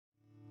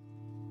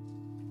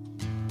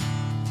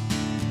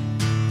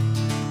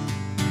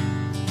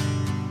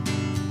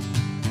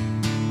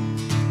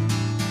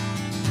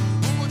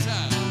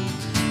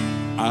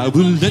I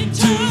will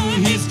enter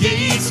his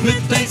gates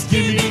with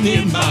thanksgiving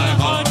in my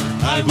heart.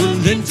 I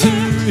will enter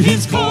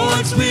his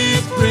courts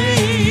with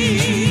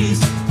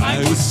praise. I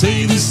will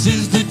say this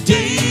is the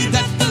day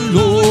that the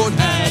Lord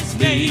has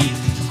made.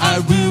 I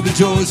will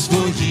rejoice,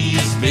 for he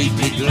has made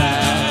me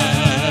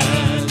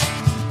glad.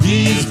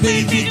 He has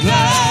made me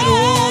glad,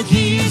 oh,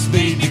 he has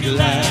made me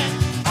glad.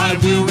 I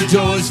will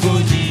rejoice, for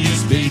he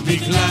has made me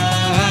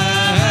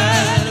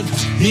glad.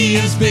 He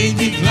has made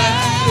me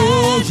glad,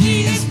 oh,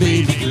 he has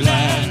made me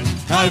glad.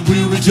 I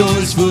will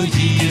rejoice, for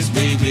he has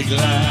made me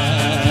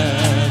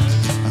glad.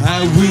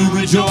 I will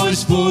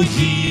rejoice, for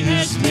he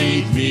has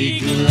made me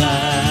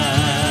glad.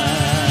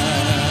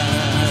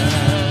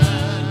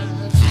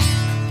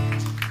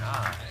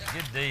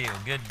 Good deal,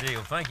 good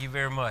deal. Thank you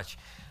very much.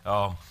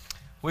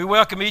 We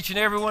welcome each and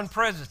every one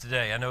present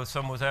today. I know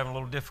someone was having a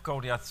little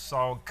difficulty, I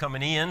saw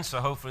coming in,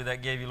 so hopefully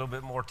that gave you a little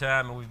bit more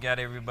time and we've got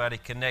everybody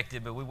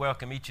connected. But we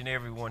welcome each and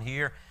every one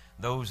here.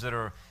 Those that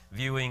are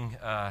viewing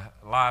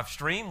live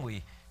stream,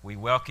 we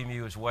welcome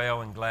you as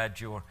well, and glad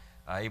you're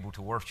able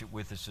to worship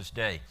with us this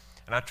day.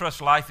 And I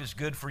trust life is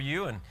good for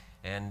you,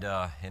 and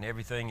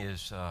everything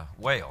is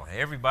well.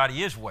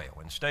 Everybody is well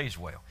and stays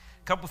well.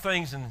 A couple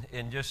things,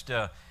 and just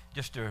to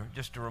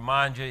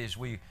remind you, as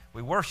we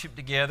worship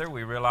together,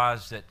 we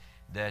realize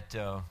that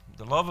the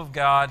love of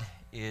God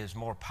is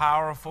more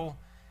powerful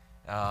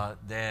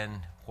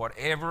than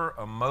whatever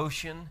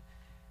emotion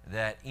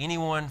that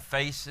anyone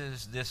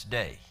faces this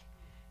day,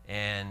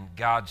 and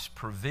God's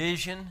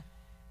provision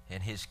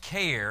and his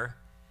care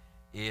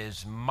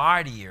is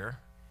mightier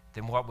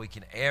than what we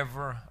can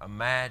ever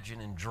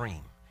imagine and dream.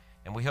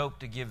 And we hope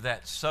to give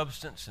that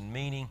substance and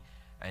meaning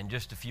in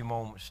just a few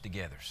moments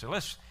together. So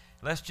let's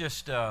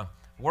just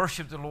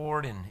worship the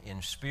Lord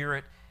in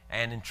spirit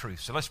and in truth.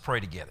 So let's pray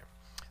together.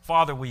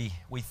 Father, we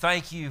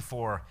thank you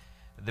for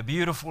the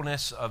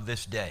beautifulness of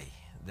this day,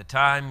 the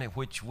time in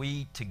which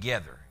we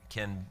together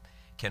can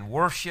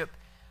worship,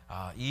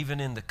 even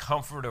in the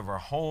comfort of our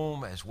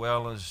home as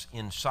well as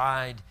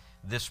inside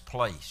this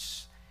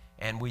place.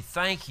 And we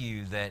thank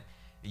you that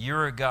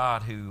you're a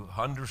God who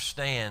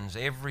understands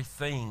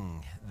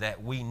everything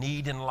that we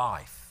need in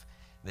life,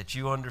 that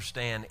you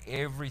understand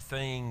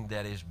everything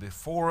that is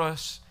before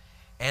us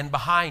and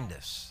behind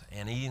us,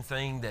 and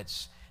anything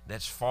that's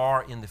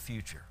far in the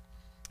future.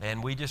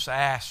 And we just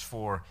ask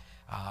for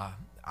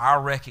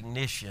our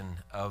recognition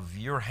of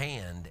your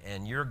hand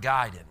and your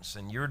guidance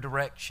and your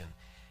direction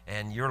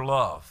and your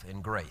love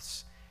and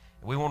grace.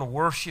 We want to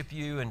worship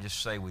you and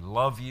just say we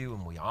love you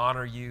and we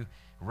honor you,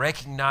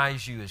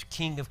 recognize you as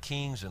King of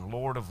Kings and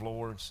Lord of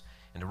Lords,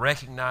 and to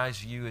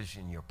recognize you as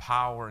in your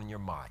power and your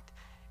might.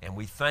 And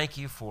we thank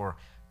you for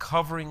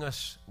covering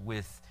us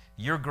with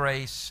your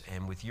grace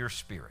and with your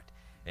spirit.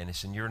 And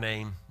it's in your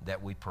name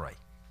that we pray.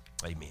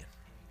 Amen.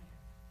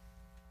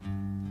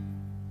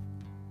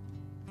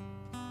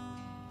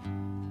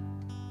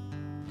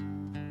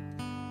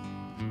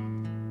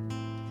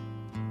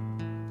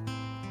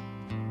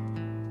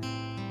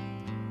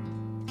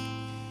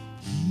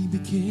 He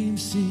became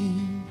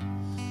sin,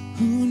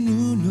 who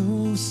knew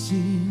no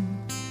sin,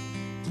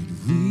 that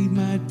we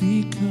might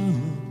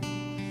become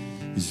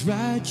his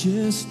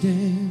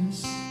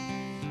righteousness.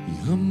 He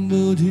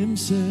humbled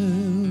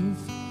himself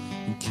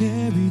and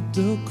carried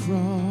the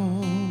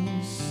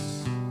cross.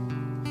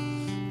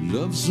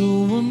 Love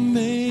so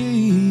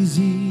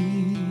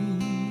amazing,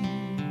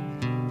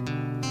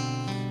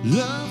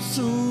 love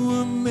so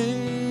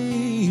amazing.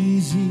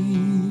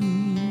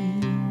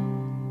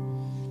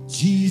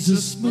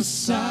 Jesus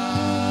Messiah,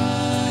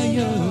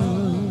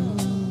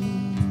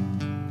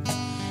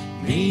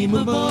 name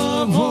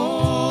above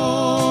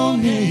all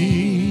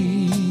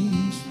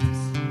names,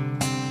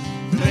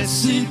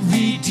 blessed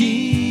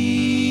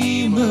Redeemer,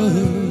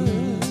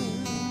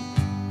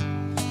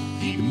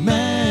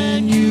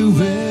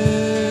 Emmanuel,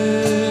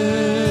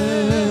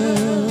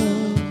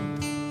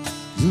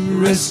 the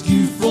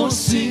rescue for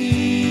sinners,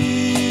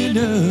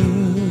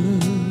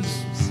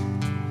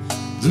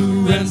 the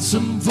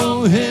ransom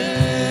for heaven.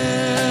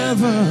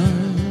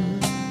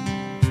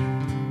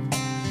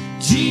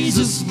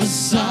 Jesus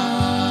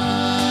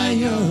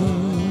Messiah,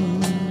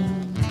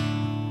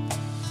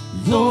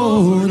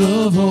 Lord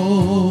of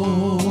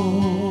all.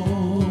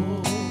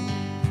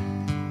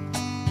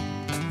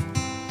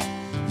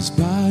 His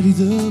body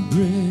the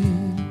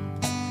bread,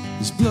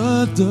 his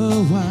blood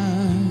the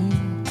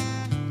wine,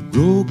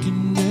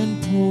 broken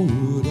and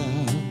poured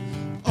out,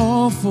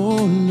 all for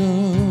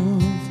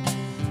love.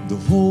 The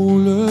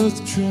whole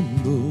earth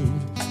trembled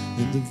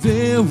and the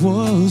veil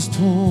was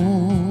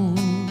torn.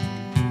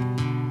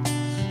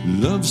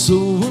 Love so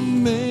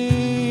amazing,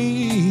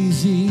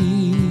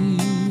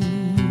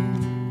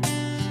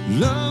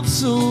 love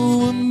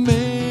so amazing.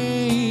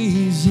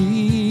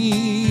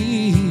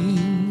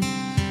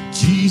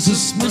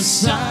 Jesus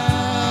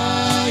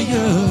Messiah,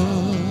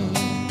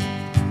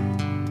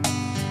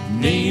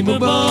 name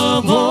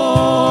above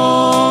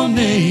all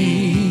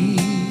names,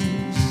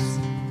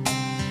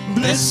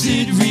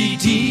 blessed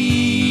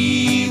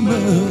Redeemer,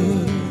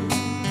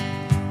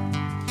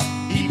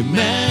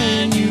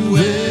 Emmanuel,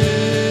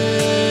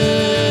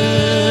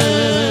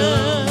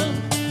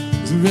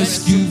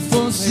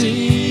 for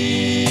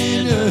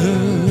sinners,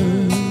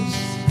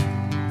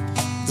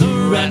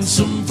 the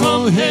ransom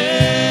from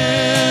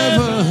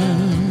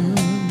heaven,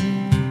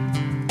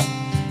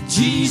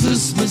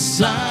 Jesus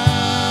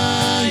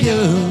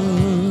Messiah,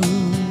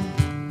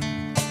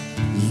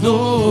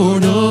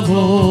 Lord of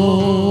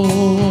all.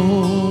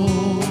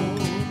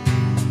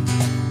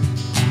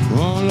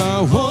 All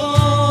I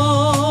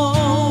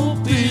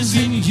hope is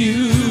in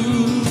you.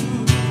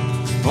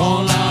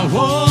 All I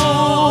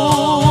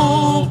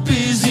hope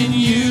is in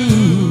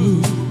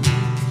you.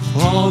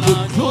 All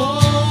the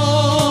glory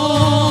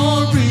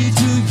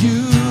to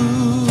you.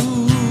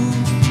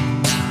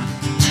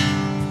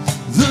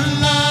 The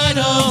light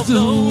of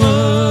the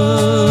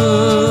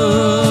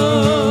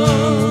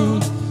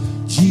world,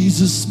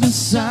 Jesus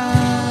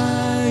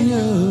Messiah,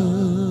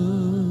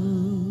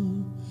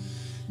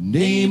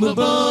 name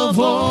above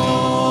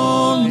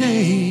all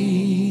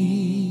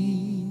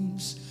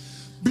names,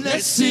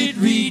 blessed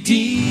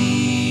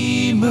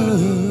Redeemer,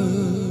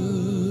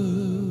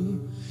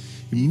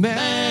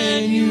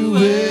 Emmanuel,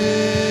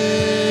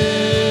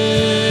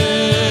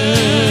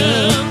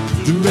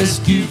 the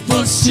rescue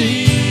for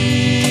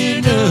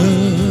sinners,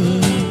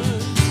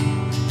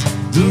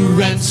 the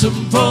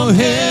ransom for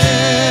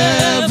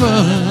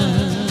heaven,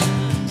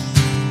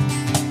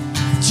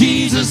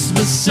 Jesus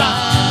Messiah,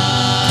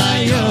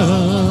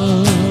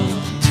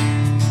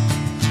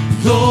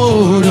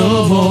 Lord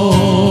of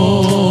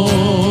all.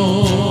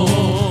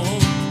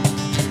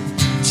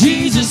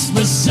 Jesus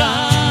Messiah,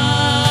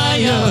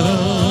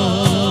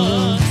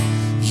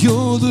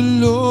 you're the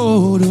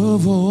Lord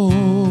of all.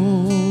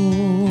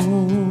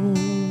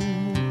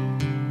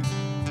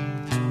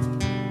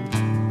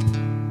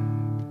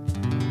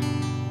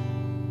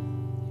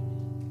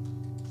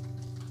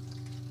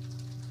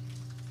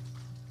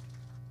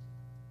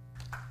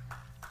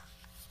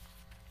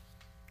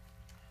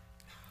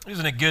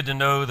 Isn't it good to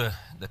know the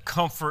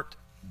comfort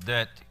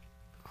that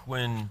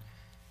when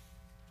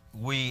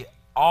we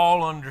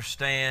all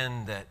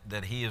understand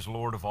that He is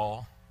Lord of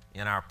all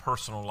in our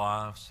personal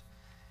lives?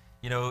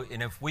 You know,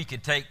 and if we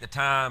could take the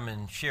time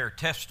and share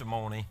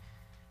testimony,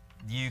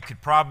 you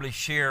could probably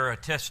share a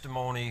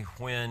testimony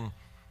when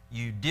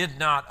you did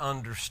not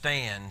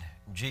understand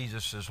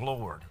Jesus as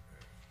Lord.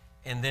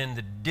 And then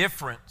the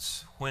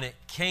difference when it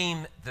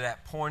came to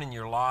that point in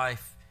your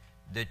life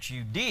that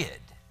you did,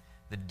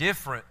 the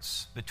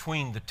difference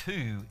between the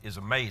two is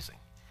amazing.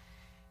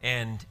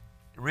 And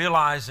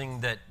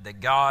realizing that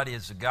God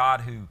is a God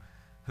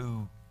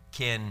who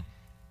can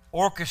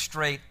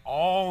orchestrate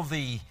all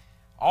the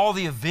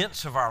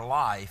events of our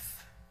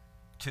life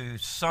to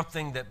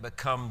something that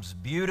becomes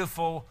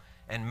beautiful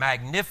and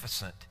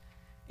magnificent,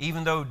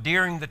 even though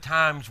during the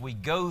times we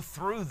go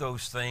through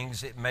those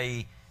things, it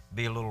may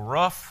be a little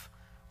rough,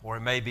 or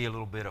it may be a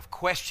little bit of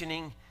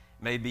questioning,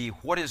 maybe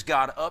what is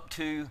God up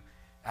to?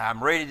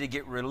 I'm ready to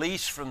get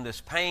released from this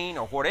pain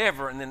or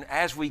whatever. And then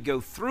as we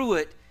go through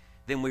it,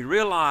 then we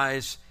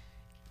realize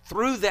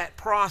through that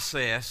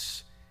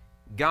process,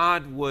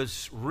 God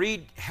was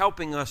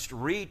helping us to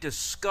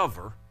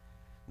rediscover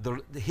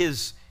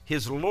His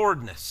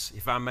Lordness,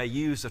 if I may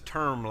use a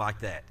term like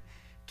that,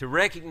 to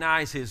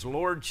recognize His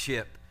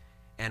Lordship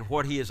and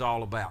what He is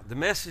all about. The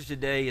message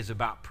today is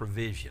about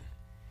provision.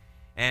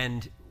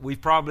 And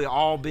we've probably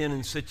all been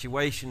in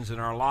situations in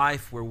our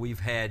life where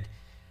we've had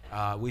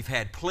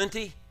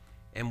plenty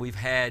and we've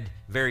had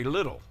very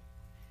little.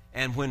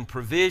 And when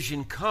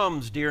provision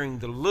comes during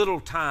the little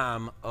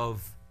time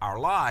of our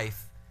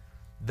life,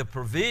 the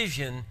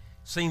provision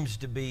seems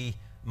to be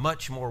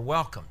much more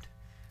welcomed.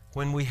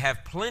 When we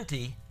have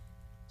plenty,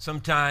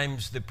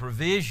 sometimes the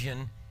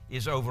provision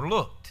is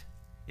overlooked.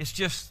 It's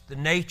just the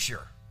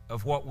nature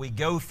of what we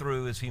go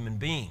through as human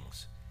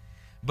beings.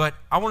 But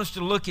I want us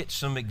to look at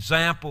some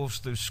examples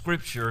through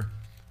Scripture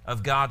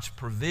of God's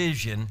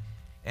provision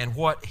and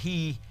what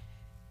He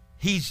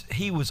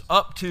was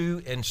up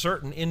to in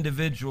certain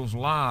individuals'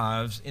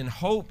 lives, in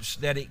hopes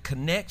that it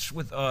connects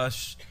with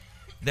us,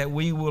 that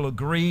we will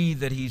agree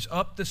that He's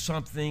up to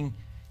something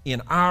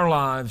in our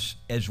lives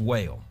as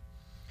well.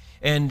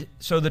 And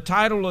so the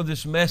title of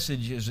this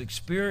message is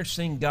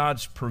Experiencing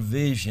God's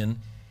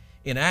Provision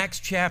in Acts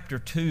chapter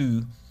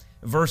 2,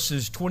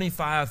 verses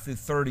 25 through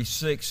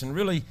 36. And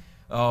really,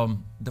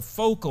 the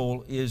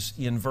focal is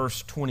in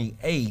verse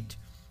 28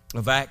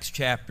 of Acts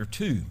chapter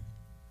 2.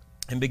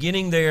 And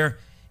beginning there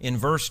in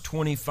verse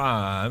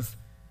 25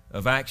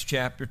 of Acts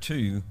chapter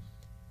 2,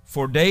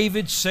 for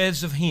David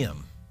says of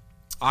him,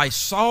 I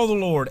saw the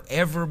Lord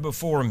ever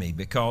before me,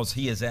 because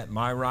He is at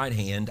my right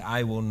hand,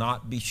 I will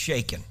not be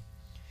shaken.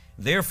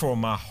 Therefore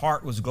my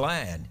heart was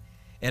glad,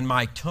 and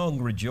my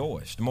tongue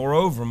rejoiced.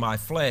 Moreover, my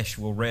flesh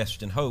will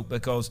rest in hope,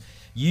 because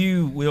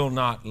You will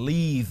not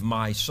leave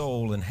my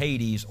soul in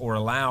Hades, or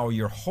allow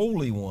Your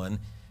Holy One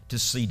to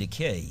see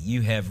decay.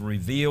 You have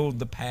revealed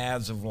the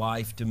paths of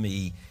life to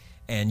me,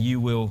 and You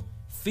will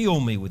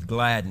fill me with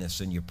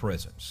gladness in Your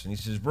presence. And he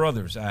says,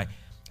 brothers,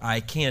 I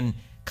can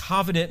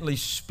confidently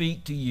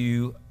speak to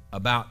you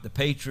about the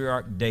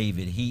patriarch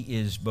David. He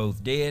is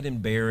both dead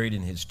and buried,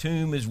 and his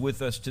tomb is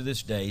with us to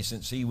this day.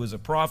 Since he was a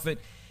prophet,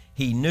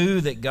 he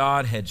knew that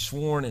God had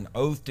sworn an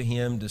oath to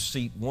him to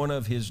seat one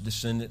of his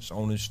descendants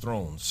on his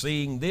throne.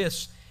 Seeing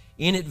this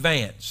in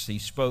advance, he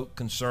spoke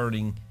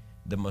concerning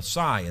the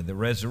Messiah, the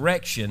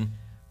resurrection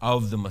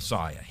of the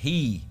Messiah.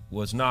 He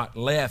was not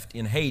left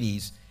in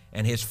Hades,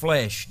 and his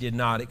flesh did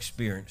not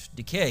experience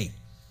decay.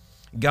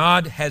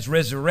 God has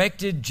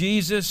resurrected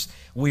Jesus.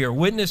 We are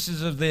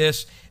witnesses of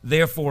this.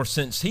 Therefore,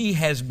 since he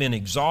has been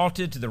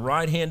exalted to the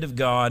right hand of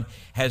God,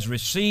 has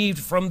received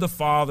from the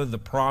Father the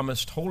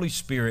promised Holy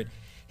Spirit,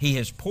 he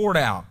has poured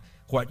out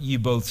what you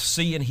both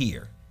see and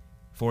hear.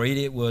 For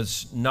it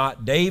was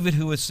not David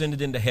who ascended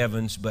into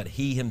heavens, but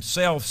he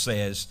himself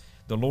says,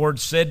 The Lord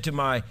said to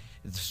my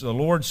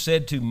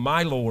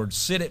Lord,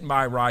 sit at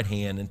my right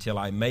hand until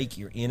I make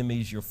your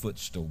enemies your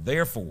footstool.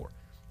 Therefore,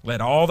 let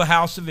all the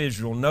house of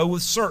Israel know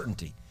with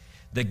certainty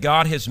that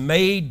God has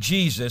made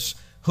Jesus,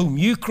 whom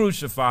you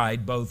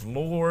crucified, both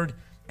Lord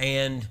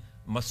and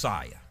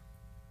Messiah.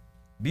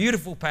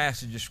 Beautiful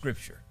passage of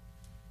Scripture.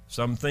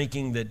 Some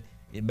thinking that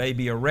it may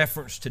be a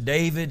reference to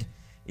David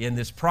in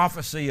this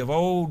prophecy of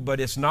old, but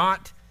it's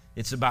not.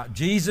 It's about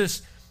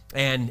Jesus.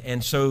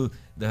 And so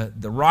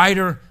the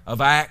writer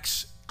of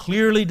Acts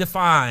clearly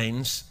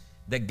defines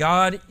that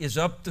God is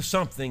up to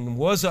something,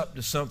 was up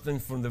to something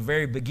from the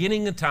very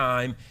beginning of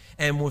time,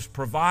 and was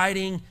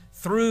providing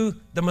through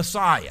the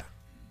Messiah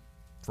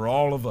for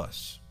all of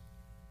us.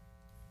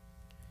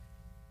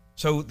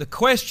 So the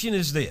question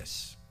is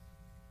this: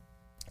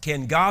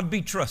 can God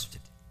be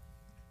trusted?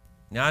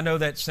 Now, I know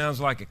that sounds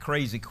like a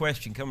crazy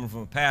question coming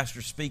from a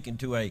pastor speaking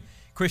to a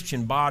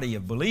Christian body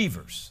of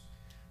believers,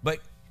 but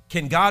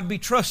can God be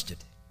trusted?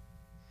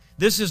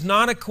 This is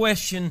not a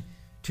question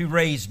to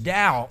raise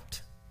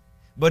doubt,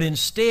 but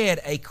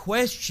instead a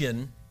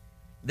question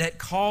that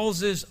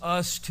causes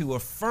us to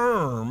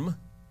affirm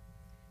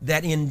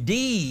that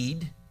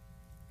indeed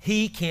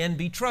he can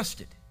be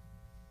trusted.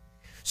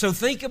 So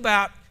think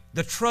about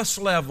the trust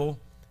level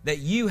that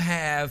you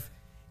have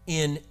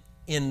in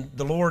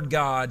the Lord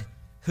God,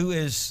 who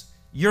is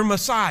your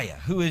Messiah,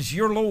 who is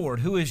your Lord,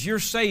 who is your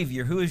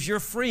Savior, who is your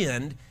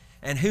friend,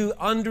 and who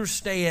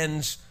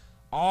understands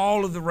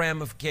all of the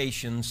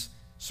ramifications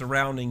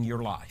surrounding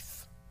your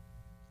life.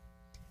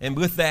 And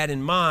with that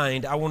in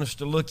mind, I want us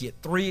to look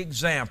at 3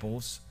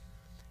 examples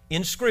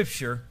in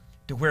Scripture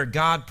to where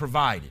God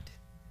provided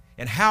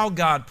and how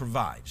God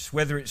provides,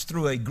 whether it's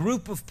through a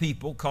group of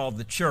people called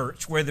the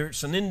church, whether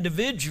it's an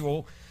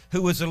individual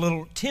who is a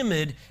little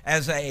timid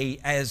as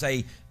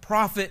a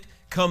prophet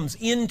comes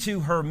into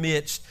her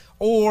midst,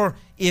 or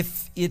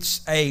if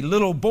it's a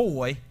little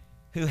boy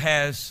who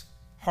has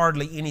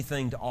hardly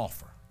anything to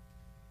offer.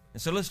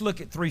 And so let's look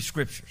at 3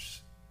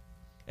 scriptures.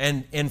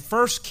 And in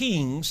 1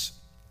 Kings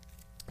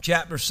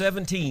chapter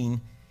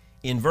 17,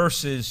 in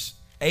verses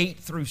 8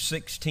 through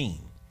 16.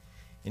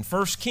 In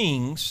 1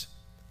 Kings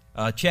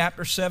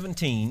chapter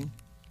 17,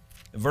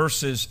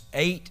 verses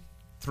 8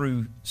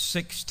 through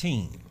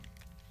 16.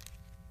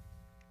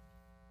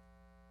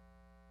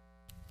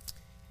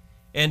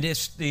 And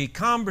it's the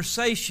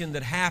conversation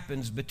that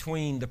happens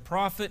between the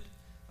prophet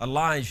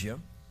Elijah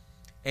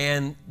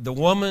and the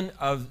woman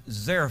of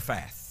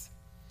Zarephath.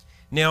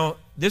 Now,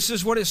 this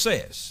is what it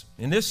says,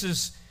 and this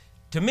is,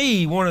 to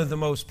me, one of the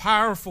most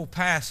powerful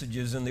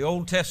passages in the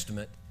Old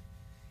Testament,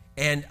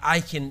 and I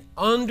can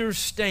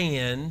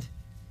understand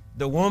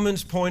the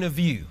woman's point of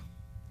view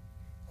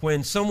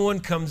when someone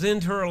comes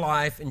into her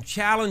life and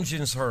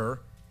challenges her,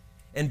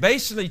 and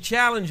basically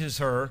challenges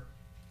her,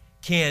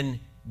 can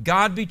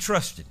God be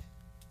trusted?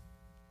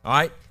 All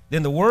right?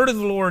 Then the word of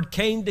the Lord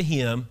came to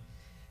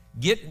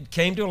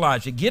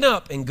Elijah, get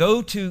up and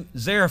go to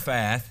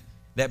Zarephath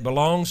that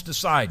belongs to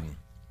Sidon,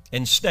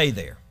 and stay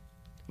there.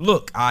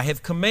 Look, I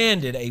have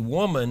commanded a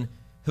woman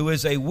who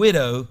is a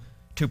widow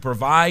to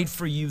provide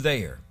for you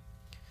there.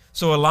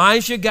 So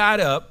Elijah got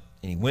up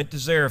and he went to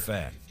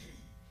Zarephath.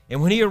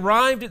 And when he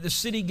arrived at the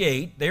city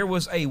gate, there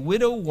was a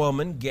widow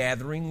woman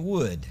gathering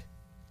wood.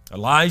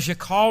 Elijah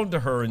called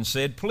to her and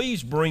said,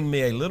 Please bring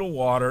me a little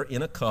water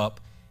in a cup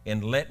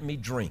and let me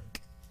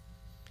drink.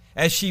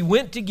 As she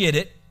went to get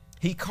it,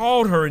 he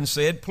called her and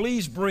said,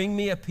 Please bring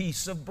me a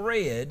piece of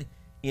bread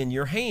in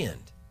your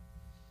hand.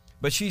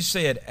 But she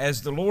said,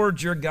 As the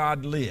Lord your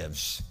God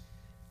lives,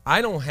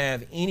 I don't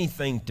have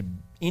anything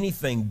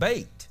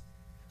baked,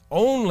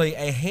 only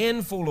a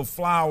handful of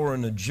flour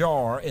in a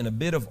jar and a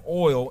bit of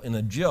oil in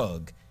a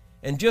jug.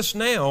 And just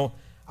now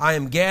I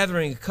am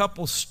gathering a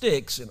couple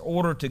sticks in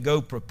order to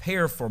go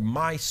prepare for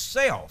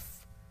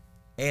myself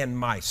and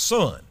my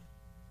son,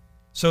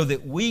 so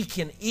that we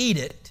can eat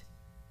it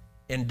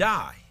and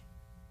die.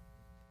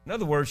 In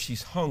other words,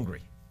 she's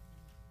hungry.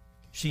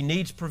 She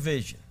needs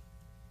provision.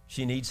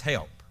 She needs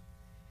help.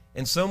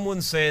 And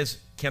someone says,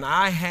 Can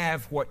I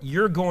have what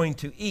you're going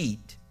to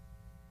eat?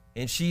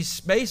 And she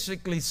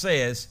basically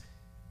says,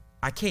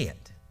 I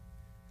can't.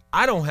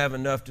 I don't have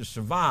enough to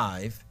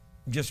survive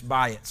just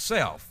by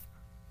itself.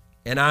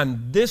 And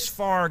I'm this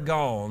far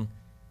gone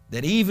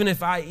that even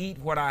if I eat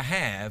what I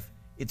have,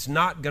 it's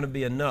not going to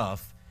be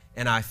enough,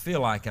 and I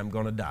feel like I'm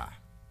going to die.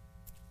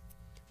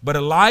 But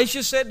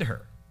Elijah said to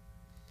her,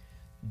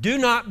 do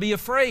not be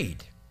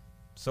afraid.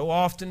 So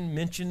often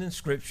mentioned in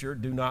Scripture,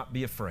 do not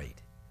be afraid.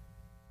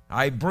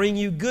 I bring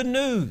you good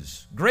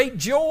news, great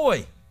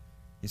joy,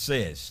 it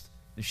says,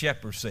 the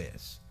shepherd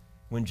says,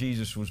 when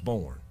Jesus was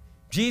born.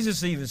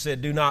 Jesus even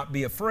said, do not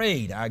be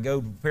afraid. I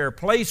go prepare a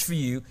place for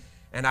you,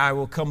 and I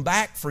will come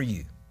back for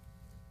you.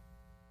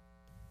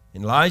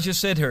 And Elijah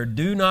said to her,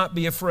 do not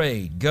be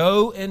afraid.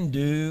 Go and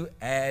do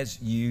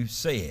as you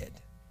said.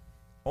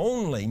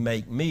 Only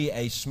make me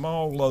a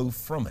small loaf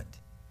from it.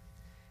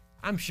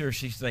 I'm sure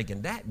she's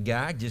thinking, that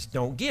guy just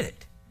don't get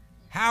it.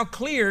 How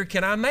clear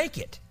can I make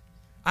it?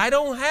 I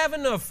don't have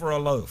enough for a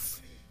loaf.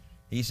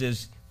 He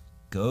says,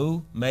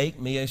 go make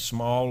me a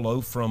small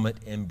loaf from it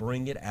and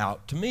bring it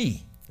out to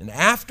me. And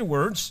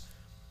afterwards,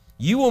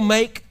 you will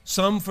make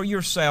some for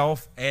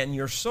yourself and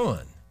your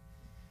son.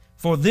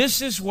 For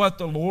this is what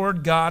the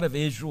Lord God of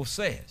Israel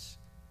says.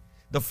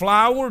 The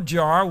flour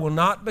jar will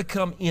not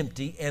become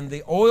empty, and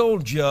the oil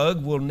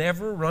jug will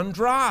never run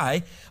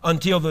dry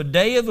until the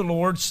day of the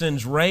Lord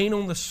sends rain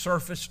on the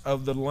surface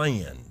of the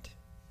land.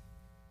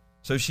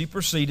 So she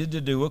proceeded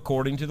to do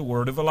according to the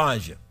word of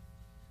Elijah.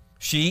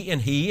 She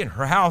and he and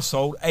her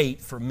household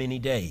ate for many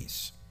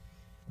days.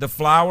 The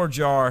flour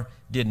jar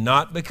did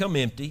not become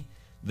empty.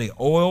 The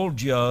oil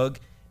jug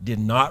did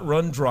not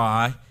run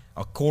dry,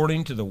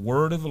 according to the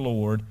word of the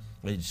Lord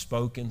that is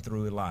spoken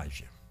through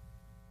Elijah.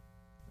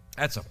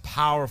 That's a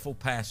powerful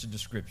passage of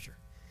Scripture.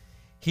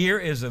 Here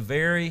is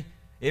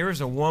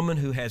a woman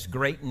who has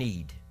great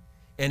need,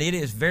 and it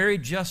is very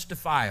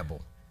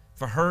justifiable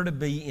for her to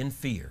be in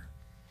fear,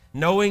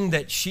 knowing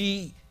that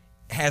she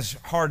has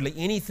hardly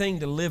anything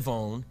to live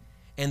on,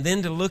 and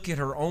then to look at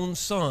her own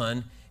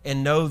son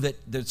and know that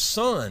the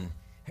son,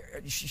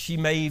 she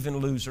may even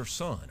lose her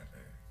son.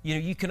 You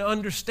know, you can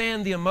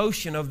understand the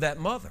emotion of that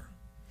mother,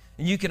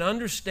 and you can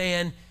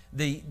understand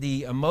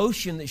the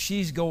emotion that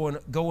she's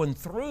going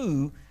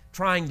through,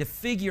 trying to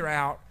figure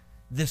out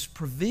this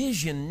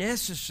provision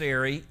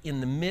necessary in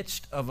the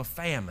midst of a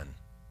famine.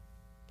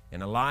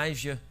 And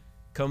Elijah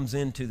comes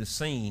into the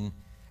scene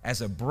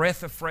as a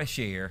breath of fresh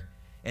air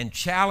and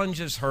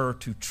challenges her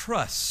to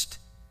trust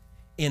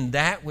in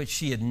that which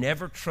she had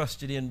never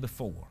trusted in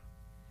before,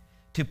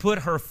 to put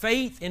her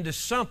faith into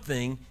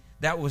something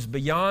that was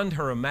beyond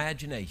her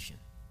imagination,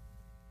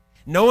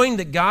 knowing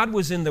that God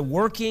was in the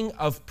working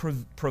of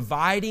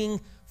providing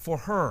for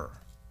her.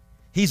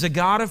 He's a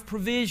God of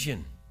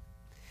provision.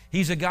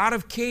 He's a God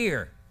of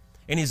care,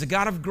 and He's a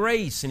God of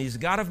grace, and He's a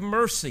God of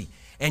mercy.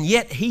 And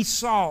yet He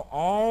saw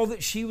all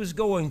that she was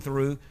going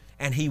through,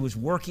 and He was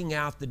working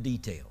out the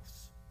details.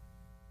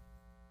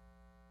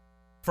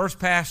 First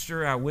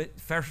pastorate I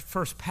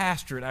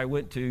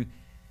went to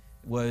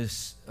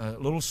was a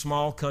little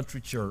small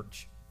country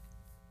church,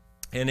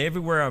 and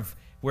everywhere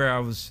where I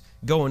was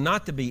going,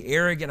 not to be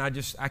arrogant,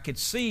 I could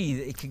see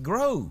that it could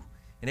grow,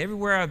 and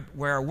everywhere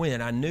where I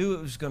went, I knew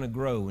it was going to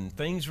grow, and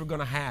things were going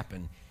to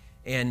happen.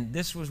 And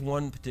this was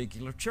one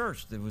particular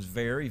church that was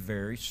very,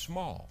 very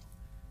small.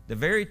 The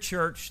very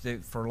church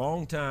that for a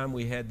long time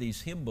we had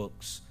these hymn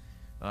books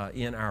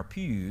in our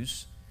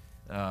pews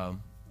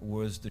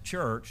was the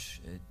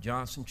church at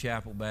Johnson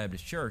Chapel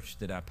Baptist Church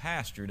that I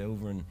pastored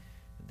over in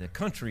the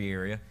country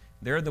area.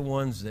 They're the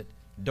ones that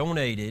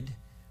donated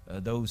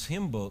those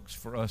hymn books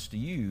for us to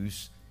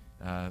use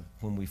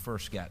when we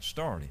first got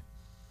started.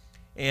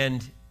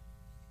 And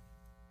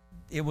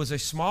it was a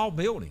small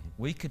building.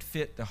 We could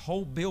fit the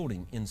whole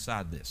building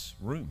inside this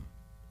room.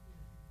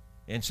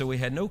 And so we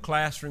had no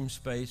classroom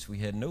space. We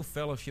had no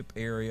fellowship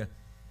area.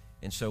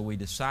 And so we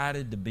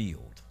decided to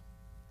build.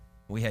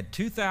 We had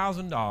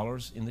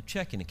 $2,000 in the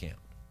checking account.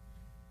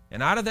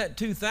 And out of that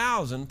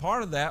 $2,000,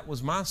 part of that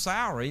was my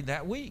salary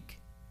that week.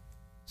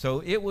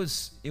 So it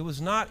was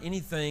not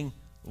anything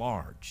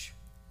large.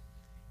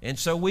 And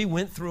so we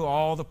went through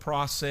all the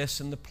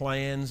process and the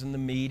plans and the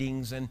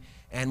meetings,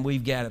 and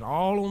we've got it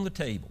all on the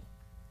table.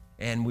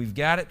 And we've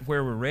got it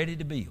where we're ready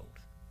to build.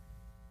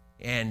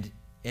 And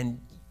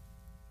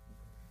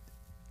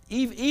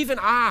even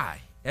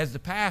I, as the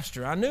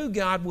pastor, I knew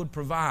God would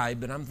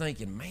provide, but I'm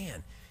thinking,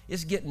 man,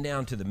 it's getting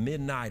down to the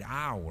midnight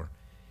hour,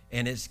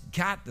 and it's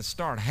got to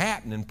start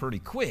happening pretty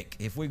quick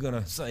if we're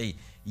going to say,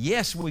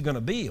 yes, we're going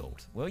to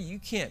build. Well, you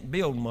can't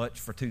build much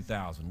for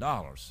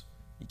 $2,000.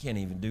 You can't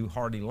even do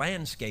hardly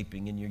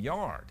landscaping in your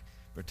yard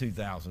for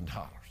 $2,000.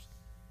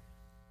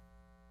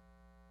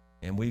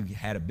 And we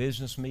had a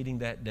business meeting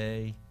that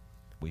day.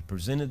 We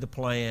presented the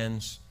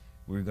plans.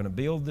 We were going to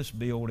build this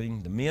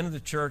building. The men of the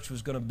church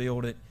was going to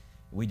build it.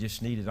 We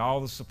just needed all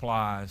the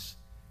supplies.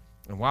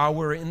 And while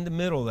we're in the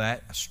middle of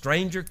that, a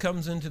stranger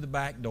comes into the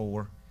back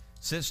door,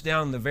 sits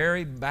down in the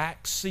very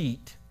back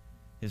seat.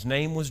 His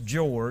name was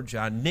George.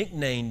 I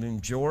nicknamed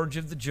him George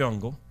of the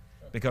Jungle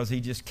because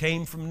he just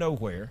came from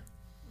nowhere.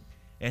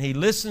 And he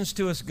listens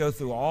to us go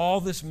through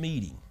all this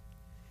meeting,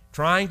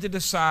 trying to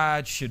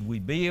decide, should we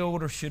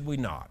build or should we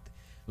not?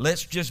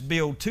 Let's just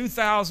build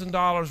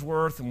 $2,000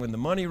 worth, and when the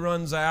money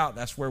runs out,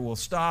 that's where we'll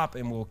stop,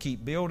 and we'll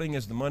keep building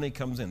as the money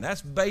comes in.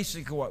 That's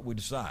basically what we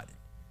decided.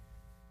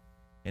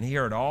 And he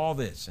heard all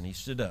this, and he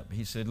stood up.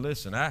 He said,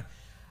 listen,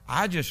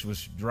 I just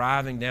was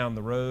driving down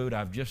the road.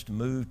 I've just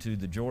moved to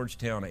the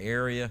Georgetown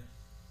area,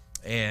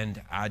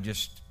 and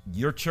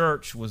your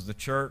church was the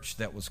church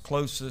that was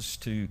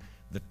closest to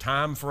the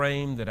time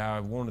frame that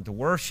I wanted to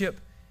worship,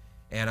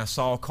 and I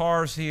saw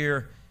cars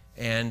here,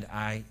 and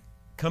I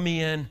come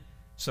in.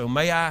 So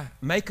may I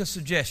make a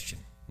suggestion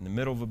in the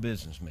middle of a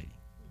business meeting?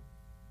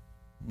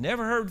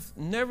 Never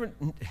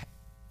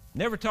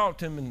talked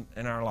to him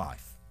in our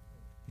life.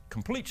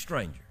 Complete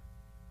stranger.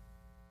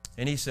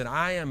 And he said,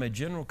 I am a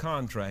general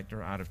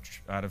contractor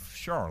out of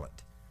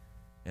Charlotte,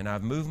 and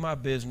I've moved my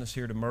business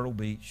here to Myrtle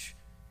Beach,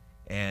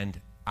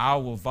 and I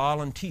will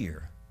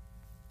volunteer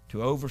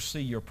to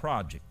oversee your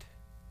project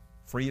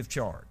free of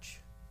charge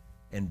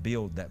and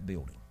build that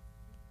building.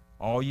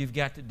 All you've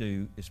got to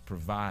do is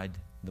provide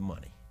the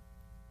money.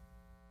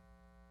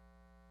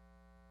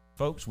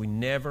 Folks, we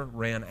never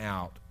ran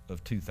out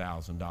of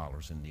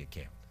 $2,000 in the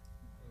account.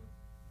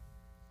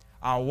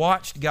 I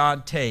watched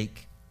God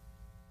take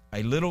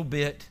a little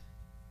bit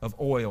of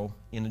oil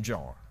in a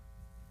jar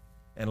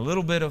and a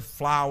little bit of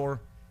flour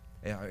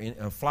in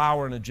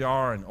a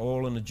jar and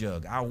oil in a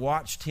jug. I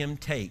watched him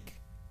take,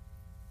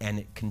 and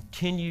it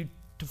continued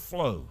to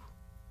flow,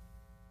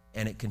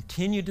 and it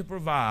continued to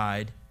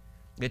provide.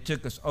 It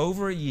took us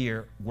over a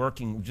year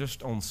working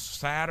just on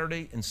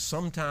Saturday and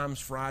sometimes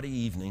Friday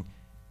evening,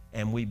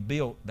 and we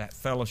built that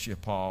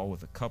fellowship hall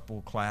with a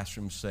couple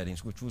classroom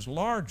settings, which was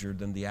larger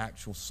than the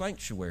actual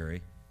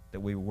sanctuary that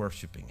we were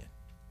worshiping in.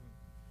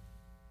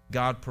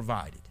 God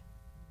provided.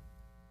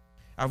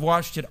 I've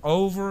watched it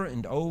over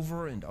and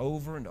over and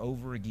over and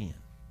over again.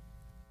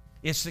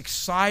 It's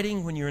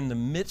exciting when you're in the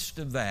midst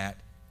of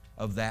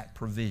that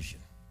provision.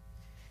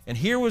 And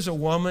here was a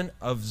woman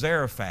of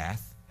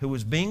Zarephath who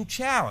was being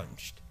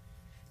challenged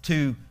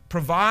to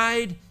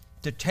provide,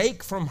 to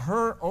take from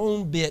her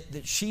own bit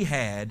that she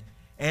had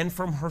and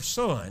from her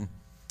son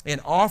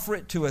and offer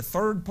it to a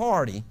third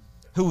party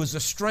who was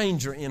a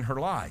stranger in her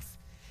life.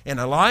 And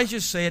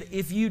Elijah said,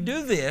 if you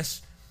do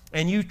this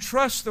and you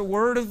trust the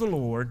word of the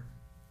Lord,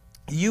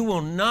 you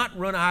will not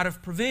run out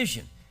of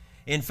provision.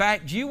 In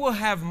fact, you will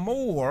have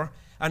more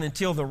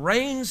until the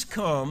rains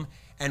come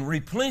and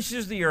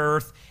replenishes the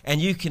earth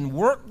and you can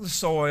work the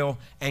soil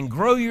and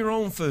grow your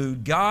own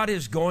food. God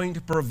is going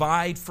to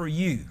provide for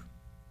you.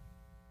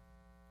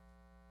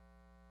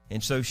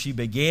 And so she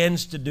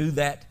begins to do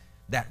that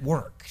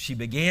work. She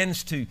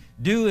begins to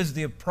do as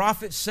the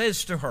prophet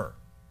says to her.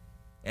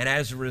 And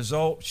as a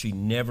result, she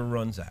never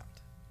runs out.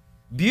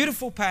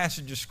 Beautiful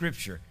passage of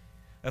Scripture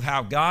of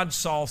how God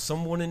saw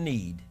someone in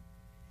need.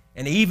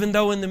 And even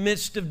though in the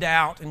midst of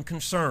doubt and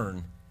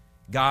concern,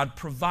 God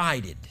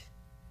provided.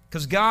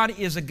 Because God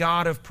is a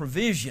God of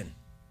provision.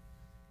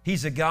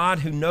 He's a God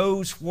who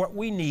knows what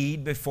we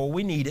need before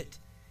we need it.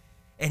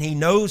 And He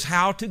knows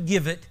how to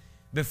give it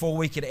before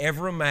we could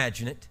ever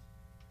imagine it.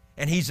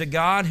 And He's a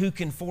God who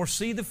can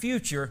foresee the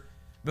future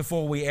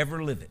before we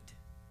ever live it.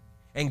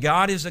 And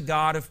God is a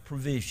God of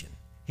provision.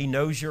 He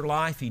knows your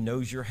life. He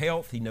knows your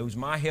health. He knows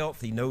my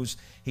health. He knows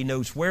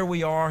where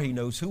we are. He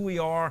knows who we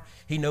are.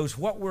 He knows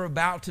what we're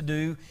about to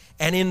do.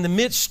 And in the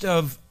midst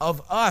of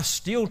us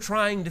still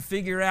trying to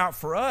figure out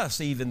for us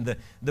even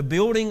the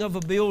building of a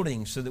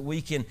building so that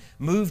we can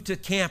move to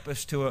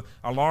campus to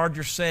a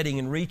larger setting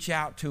and reach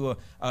out to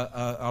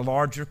a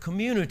larger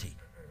community,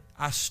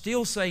 I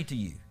still say to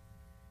you,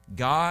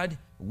 God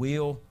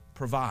will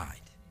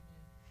provide.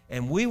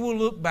 And we will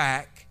look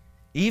back,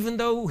 even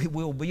though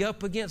we'll be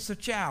up against a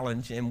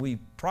challenge, and we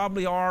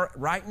probably are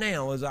right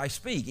now as I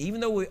speak, even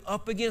though we're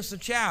up against a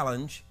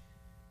challenge,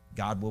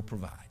 God will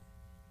provide.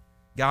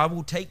 God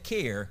will take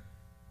care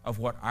of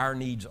what our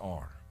needs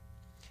are.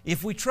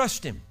 If we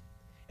trust Him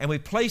and we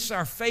place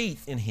our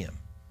faith in Him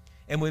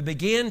and we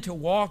begin to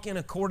walk in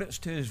accordance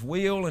to His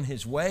will and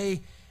His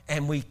way,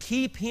 and we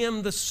keep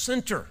Him the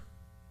center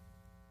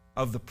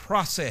of the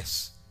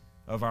process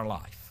of our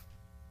life.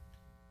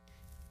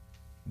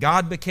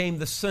 God became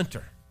the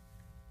center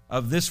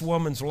of this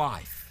woman's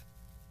life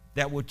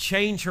that would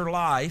change her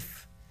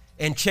life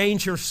and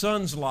change her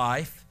son's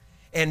life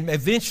and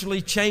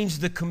eventually change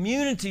the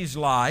community's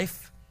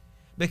life,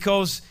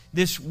 because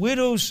this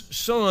widow's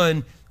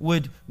son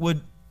would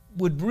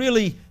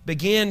really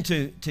begin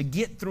to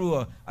get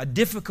through a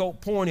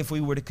difficult point. If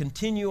we were to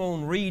continue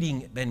on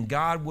reading, then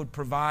God would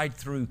provide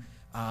through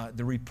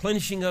the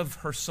replenishing of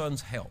her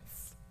son's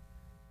health.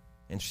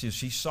 And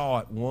she saw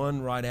it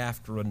one right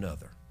after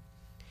another.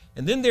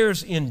 And then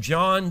there's in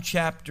John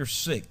chapter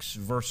 6,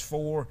 verse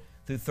 4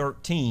 through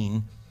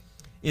 13,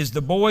 is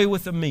the boy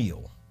with a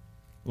meal.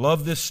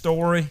 Love this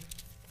story.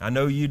 I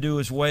know you do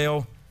as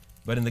well.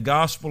 But in the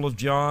Gospel of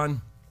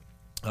John,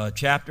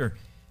 chapter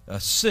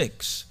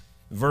 6,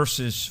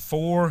 verses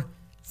 4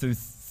 through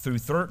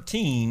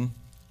 13,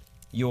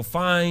 you'll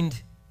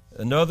find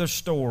another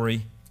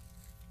story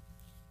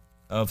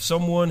of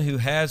someone who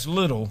has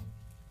little,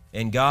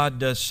 and God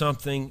does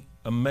something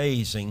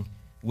amazing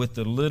with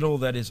the little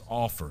that is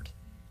offered.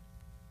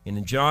 And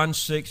in John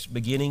 6,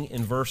 beginning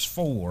in verse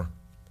 4,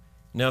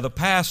 now the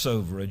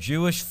Passover, a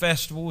Jewish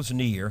festival, was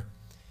near,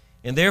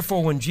 And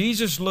therefore, when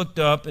Jesus looked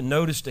up and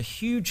noticed a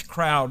huge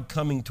crowd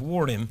coming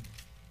toward him,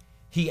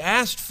 he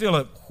asked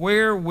Philip,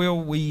 "Where will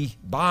we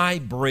buy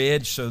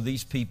bread so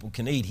these people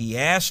can eat?" He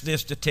asked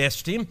this to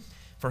test him,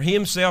 for he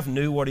himself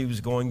knew what he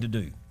was going to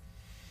do.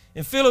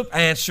 And Philip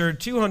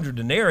answered, 200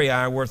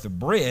 denarii worth of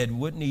bread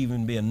wouldn't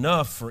even be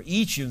enough for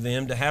each of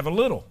them to have a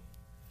little.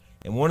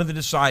 And one of the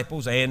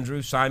disciples,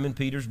 Andrew, Simon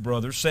Peter's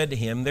brother, said to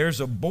him, "There's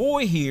a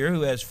boy here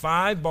who has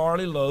 5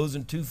 barley loaves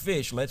and 2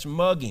 fish. Let's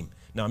mug him."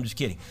 No, I'm just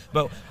kidding.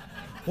 But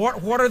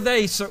what are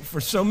they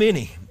for so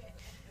many?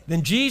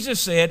 Then Jesus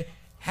said,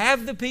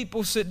 "Have the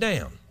people sit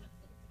down."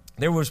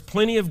 There was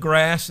plenty of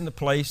grass in the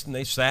place, and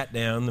they sat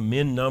down. The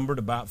men numbered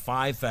about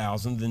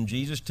 5,000. Then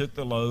Jesus took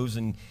the loaves,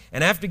 and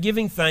after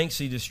giving thanks,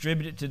 he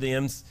distributed to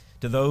them,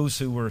 to those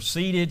who were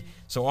seated,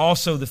 so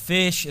also the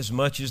fish as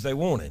much as they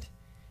wanted.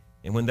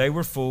 And when they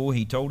were full,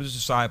 he told his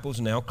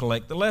disciples, "Now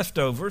collect the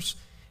leftovers,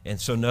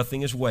 and so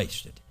nothing is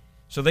wasted."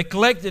 So they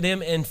collected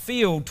them and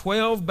filled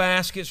 12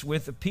 baskets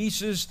with the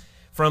pieces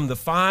from the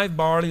 5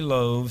 barley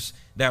loaves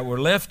that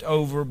were left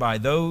over by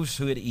those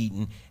who had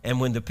eaten. And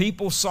when the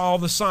people saw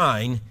the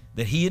sign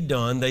that he had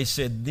done, they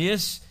said,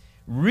 "This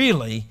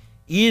really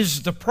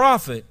is the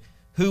prophet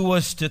who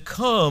was to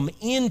come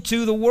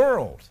into the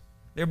world."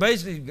 They're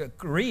basically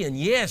agreeing,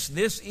 yes,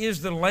 this is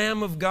the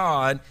Lamb of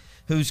God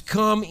who's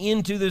come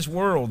into this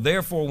world.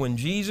 Therefore, when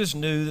Jesus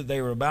knew that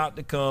they were about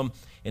to come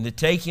and to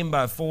take him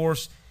by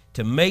force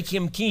to make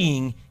him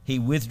king, he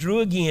withdrew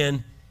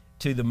again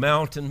to the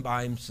mountain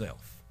by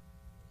himself.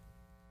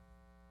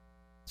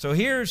 So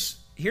here's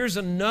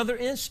another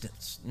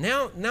instance.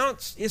 Now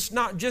it's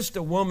not just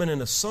a woman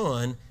and a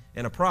son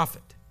and a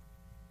prophet.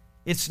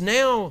 It's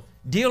now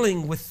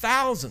dealing with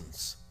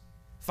thousands,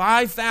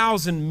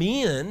 5,000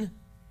 men.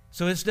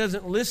 So it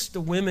doesn't list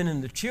the women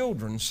and the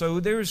children. So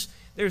there's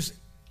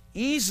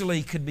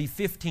easily could be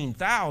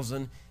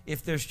 15,000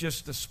 if there's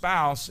just the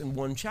spouse and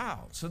one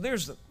child. So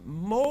there's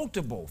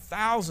multiple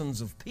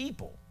thousands of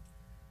people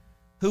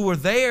who were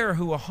there,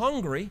 who were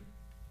hungry,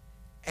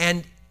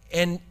 and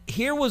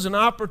here was an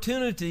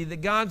opportunity that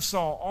God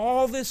saw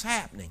all this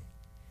happening.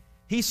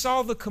 He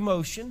saw the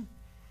commotion.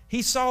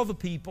 He saw the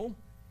people.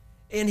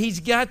 And he's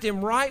got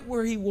them right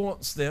where he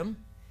wants them,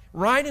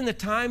 right in the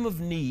time of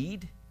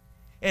need.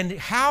 And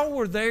how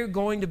were they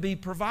going to be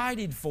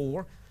provided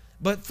for?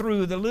 But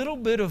through the little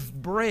bit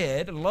of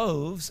bread,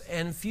 loaves,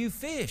 and a few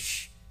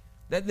fish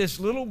that this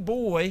little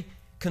boy,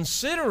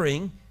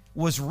 considering,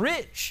 was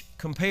rich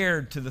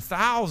compared to the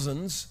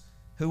thousands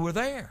who were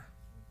there.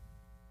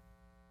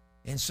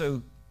 And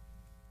so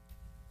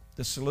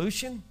the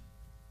solution,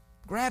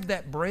 grab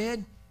that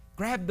bread,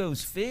 grab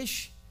those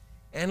fish,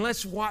 and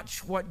let's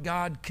watch what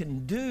God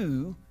can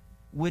do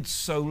with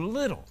so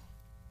little.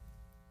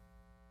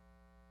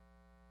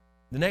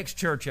 The next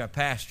church I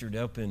pastored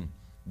up in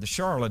the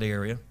Charlotte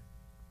area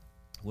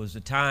was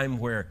a time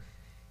where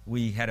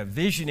we had a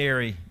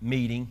visionary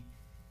meeting,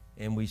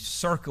 and we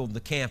circled the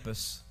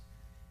campus,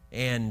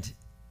 and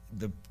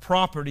the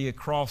property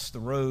across the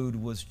road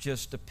was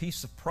just a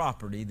piece of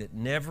property that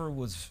never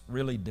was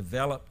really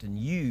developed and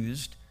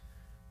used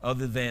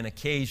other than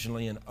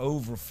occasionally an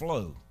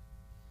overflow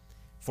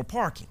for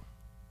parking.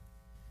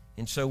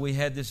 And so we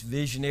had this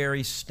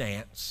visionary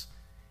stance,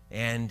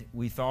 and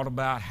we thought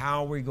about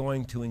how we're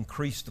going to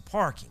increase the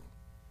parking.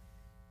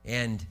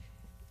 And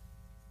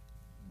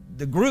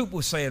the group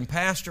was saying,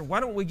 "Pastor, why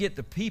don't we get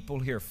the people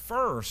here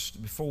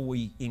first before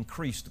we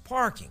increase the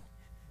parking?"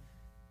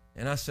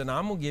 And I said,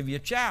 "I'm going to give you a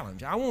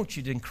challenge. I want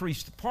you to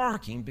increase the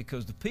parking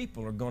because the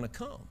people are going to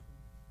come."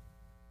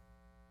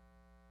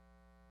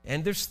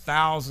 And there's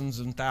thousands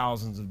and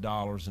thousands of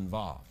dollars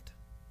involved.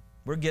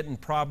 We're getting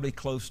probably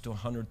close to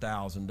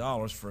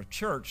 $100,000 for a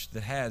church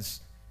that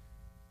has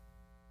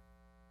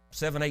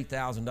 $7,000,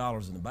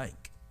 $8,000 in the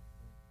bank.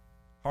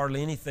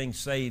 Hardly anything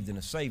saved in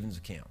a savings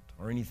account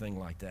or anything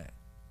like that.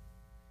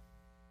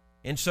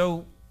 And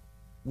so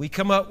we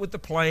come up with the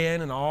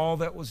plan and all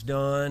that was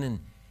done, and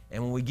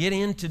when we get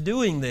into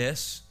doing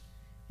this,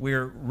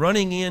 we're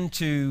running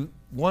into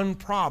one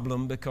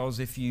problem, because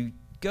if you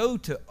go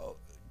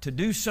to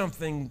do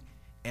something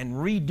and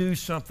redo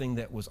something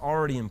that was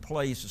already in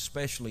place,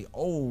 especially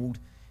old,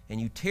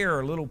 and you tear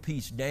a little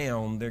piece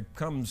down, there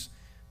comes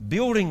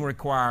building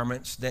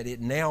requirements that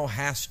it now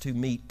has to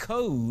meet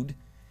code,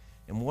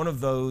 and one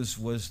of those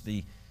was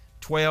the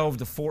 12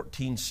 to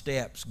 14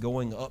 steps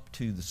going up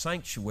to the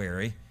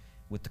sanctuary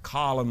with the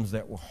columns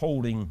that were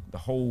holding the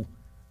whole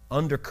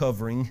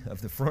undercovering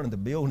of the front of the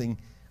building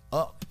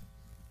up.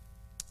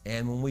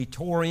 And when we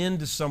tore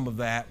into some of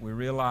that, we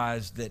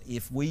realized that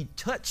if we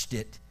touched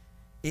it,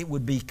 it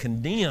would be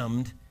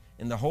condemned,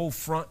 and the whole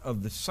front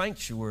of the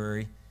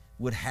sanctuary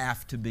would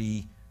have to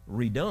be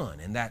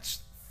redone. And that's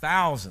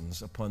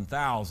thousands upon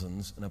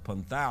thousands and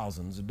upon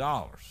thousands of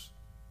dollars.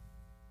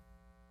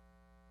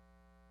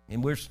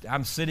 And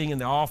I'm sitting in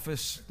the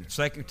office, the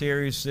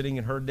secretary is sitting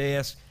at her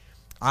desk,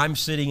 I'm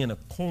sitting in a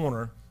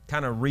corner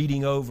kind of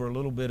reading over a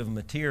little bit of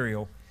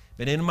material,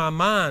 but in my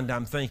mind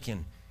I'm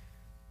thinking,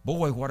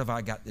 boy, what have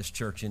I got this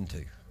church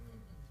into?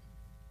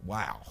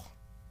 Wow.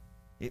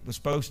 It was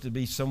supposed to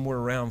be somewhere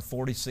around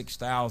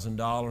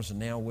 $46,000, and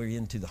now we're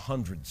into the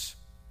hundreds.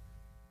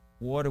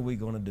 What are we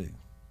going to do?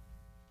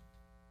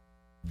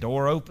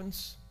 Door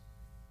opens.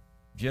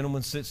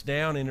 Gentleman sits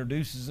down,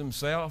 introduces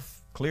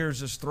himself, clears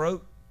his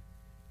throat,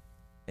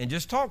 and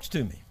just talks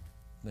to me.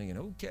 Thinking,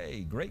 okay,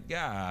 great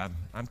guy.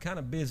 I'm kind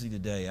of busy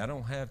today. I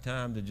don't have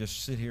time to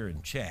just sit here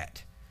and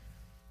chat.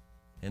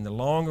 And the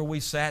longer we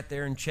sat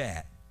there and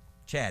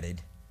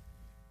chatted,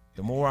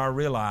 the more I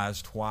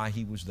realized why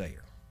he was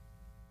there.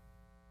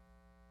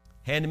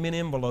 Handed me an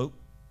envelope.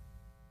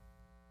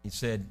 He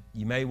said,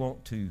 you may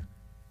want to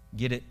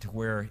get it to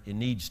where it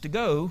needs to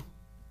go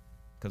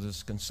because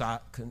it's a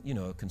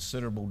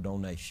considerable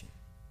donation.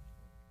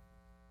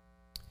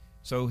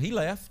 So he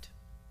left.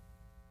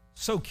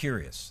 So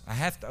curious. I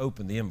have to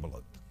open the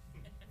envelope.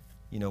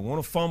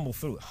 Want to fumble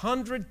through it.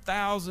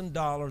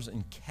 $100,000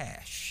 in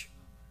cash.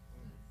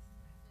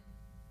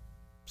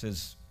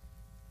 Says,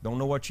 don't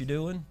know what you're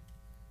doing.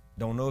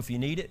 Don't know if you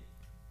need it.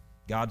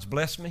 God's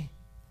blessed me,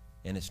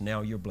 and it's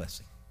now your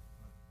blessing.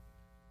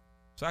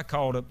 So I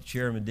called up the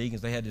chairman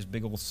deacons. They had this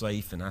big old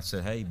safe, and I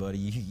said, hey, buddy,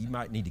 you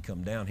might need to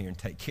come down here and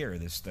take care of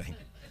this thing.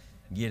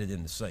 Get it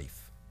in the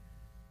safe.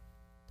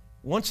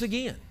 Once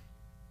again,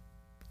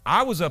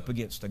 I was up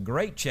against a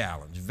great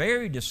challenge,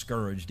 very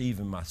discouraged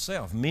even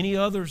myself. Many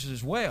others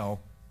as well,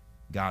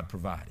 God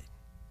provided.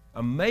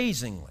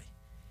 Amazingly,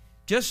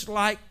 just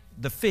like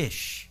the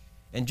fish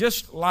and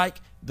just like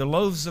the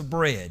loaves of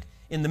bread,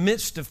 in the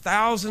midst of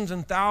thousands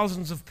and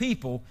thousands of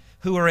people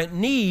who are at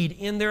need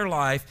in their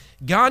life,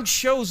 God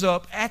shows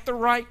up at the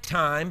right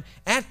time,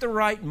 at the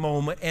right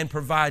moment, and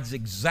provides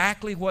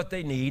exactly what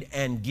they need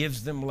and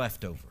gives them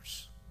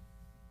leftovers.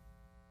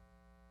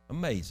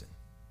 Amazing.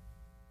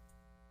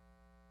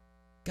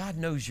 God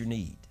knows your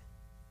need.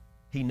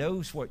 He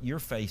knows what you're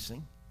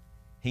facing.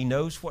 He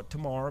knows what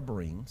tomorrow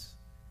brings.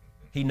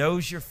 He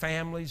knows your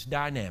family's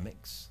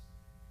dynamics.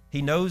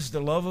 He knows the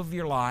love of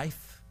your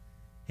life.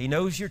 He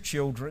knows your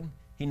children.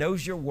 He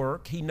knows your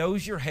work. He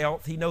knows your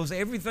health. He knows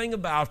everything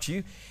about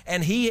you.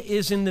 And He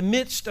is in the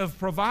midst of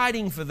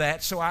providing for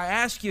that. So I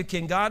ask you,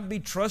 can God be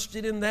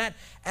trusted in that?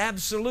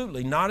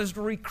 Absolutely. Not as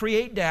to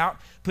recreate doubt,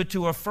 but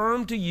to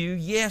affirm to you,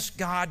 yes,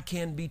 God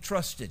can be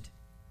trusted.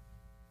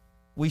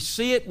 We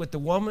see it with the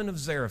woman of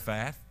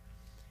Zarephath,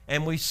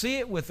 and we see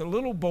it with a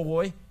little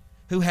boy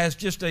who has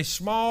just a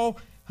small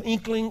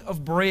inkling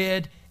of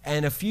bread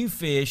and a few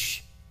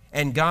fish,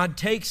 and God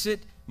takes it,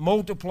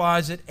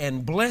 multiplies it,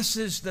 and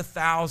blesses the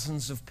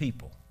thousands of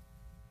people.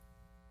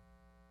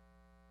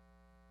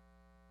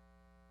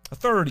 A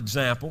third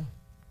example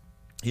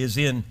is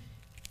in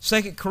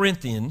 2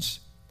 Corinthians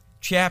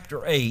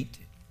chapter 8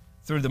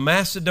 through the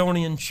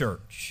Macedonian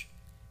church.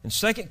 In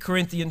 2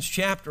 Corinthians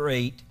chapter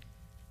 8,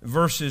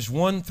 verses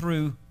 1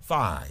 through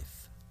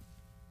 5.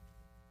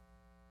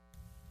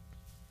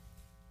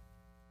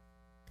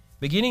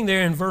 Beginning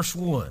there in verse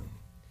 1.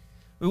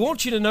 We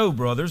want you to know,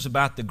 brothers,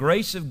 about the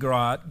grace of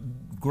God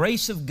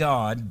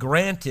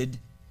granted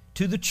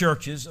to the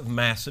churches of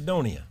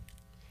Macedonia.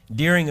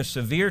 During a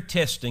severe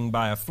testing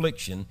by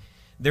affliction,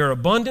 their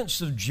abundance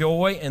of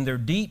joy and their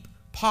deep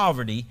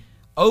poverty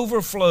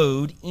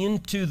overflowed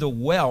into the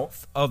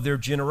wealth of their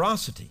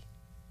generosity.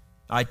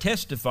 I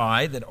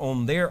testify that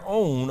on their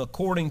own,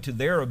 according to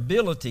their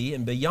ability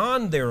and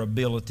beyond their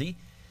ability,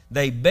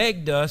 they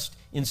begged us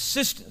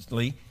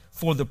insistently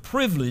for the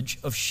privilege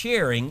of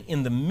sharing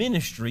in the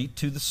ministry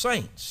to the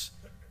saints.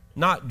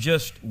 Not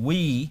just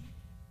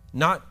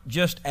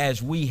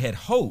as we had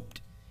hoped.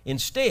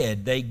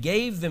 Instead, they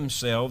gave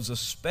themselves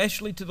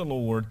especially to the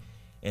Lord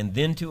and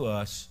then to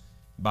us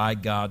by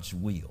God's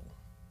will.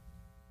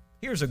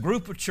 Here's a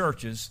group of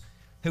churches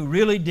who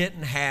really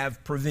didn't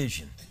have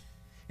provision.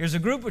 Here's a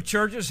group of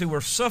churches who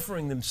were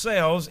suffering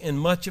themselves in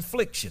much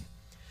affliction.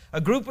 A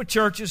group of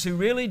churches who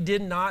really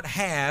did not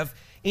have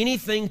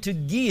anything to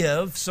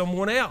give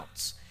someone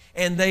else.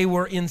 And they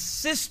were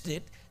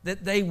insistent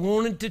that they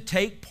wanted to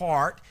take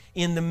part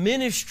in the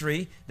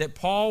ministry that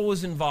Paul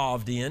was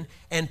involved in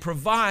and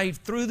provide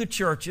through the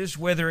churches,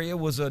 whether it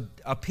was a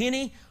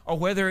penny or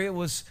whether it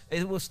was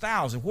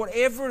thousands.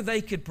 Whatever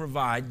they could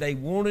provide, they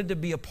wanted to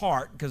be a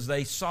part because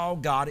they saw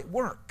God at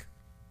work.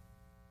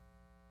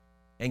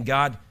 And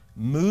God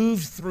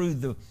moved through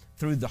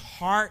the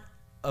heart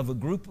of a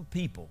group of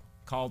people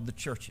called the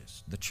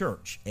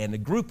church, and a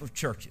group of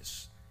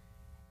churches.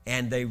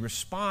 And they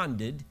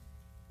responded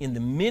in the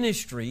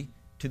ministry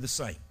to the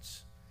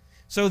saints,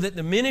 so that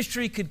the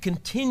ministry could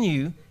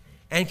continue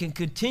and can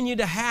continue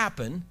to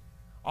happen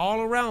all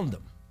around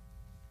them.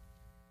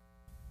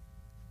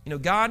 You know,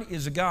 God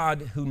is a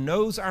God who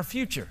knows our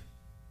future.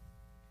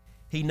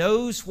 He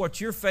knows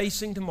what you're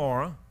facing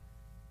tomorrow.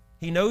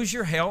 He knows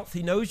your health.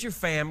 He knows your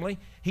family.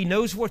 He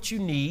knows what you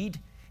need.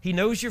 He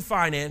knows your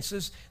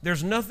finances.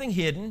 There's nothing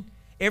hidden.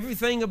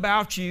 Everything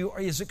about you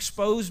is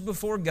exposed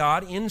before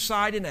God,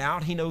 inside and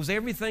out. He knows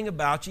everything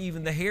about you,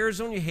 even the hairs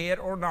on your head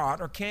or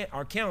not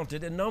are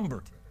counted and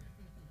numbered.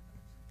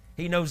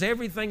 He knows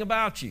everything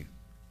about you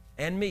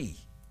and me.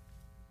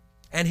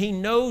 And He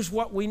knows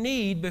what we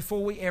need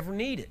before we ever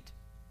need it.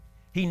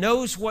 He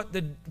knows what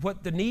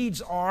the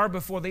needs are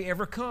before they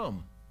ever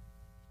come.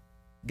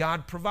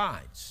 God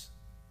provides.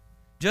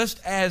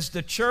 Just as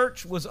the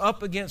church was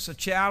up against a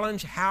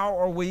challenge, how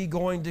are we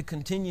going to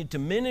continue to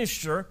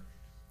minister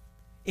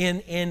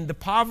in the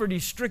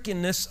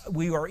poverty-strickenness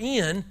we are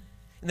in?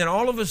 And then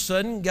all of a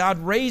sudden, God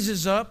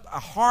raises up a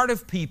heart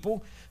of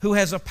people who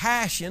has a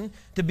passion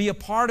to be a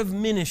part of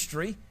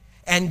ministry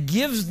and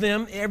gives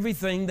them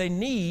everything they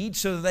need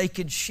so that they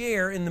could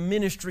share in the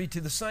ministry to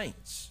the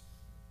saints.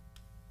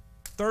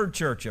 Third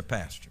church I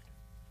pastored.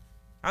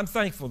 I'm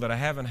thankful that I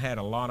haven't had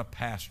a lot of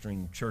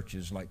pastoring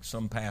churches like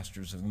some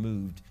pastors have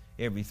moved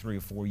every 3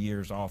 or 4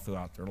 years all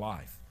throughout their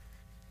life.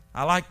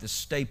 I like to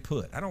stay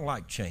put. I don't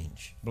like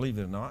change, believe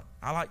it or not.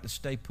 I like to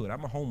stay put.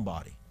 I'm a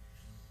homebody.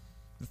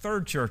 The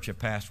third church I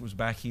pastored was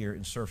back here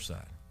in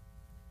Surfside.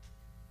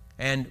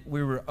 And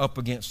we were up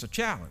against a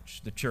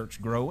challenge. The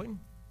church growing.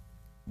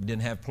 We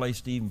didn't have a place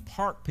to even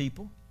park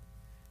people.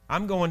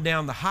 I'm going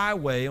down the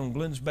highway on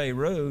Glens Bay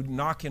Road,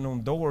 knocking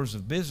on doors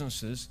of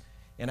businesses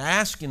and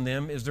asking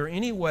them, is there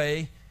any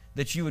way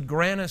that you would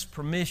grant us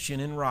permission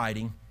in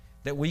writing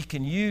that we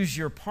can use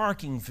your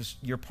parking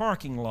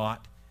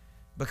lot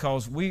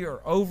because we are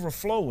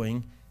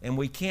overflowing and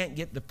we can't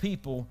get the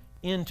people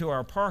into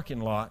our parking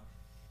lot,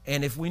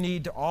 and if we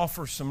need to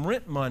offer some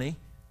rent money,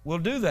 we'll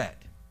do that.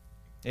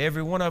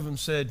 Every one of them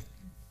said,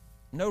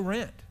 no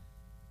rent.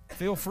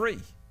 Feel free.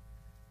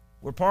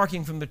 We're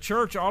parking from the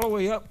church all the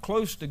way up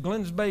close to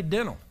Glens Bay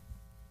Dental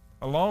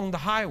along the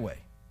highway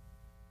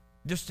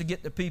just to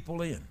get the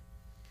people in.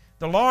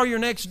 The lawyer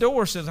next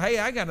door says, hey,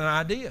 I got an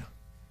idea.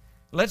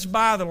 Let's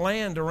buy the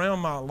land around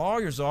my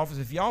lawyer's office.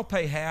 If y'all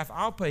pay half,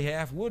 I'll pay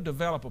half. We'll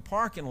develop a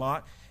parking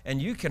lot, and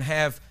you can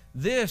have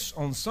this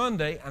on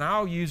Sunday, and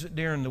I'll use it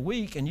during the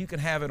week, and you can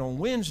have it on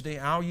Wednesday,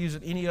 I'll use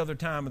it any other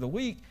time of the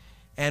week,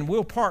 and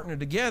we'll partner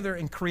together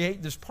and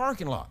create this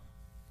parking lot.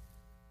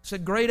 It's a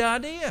great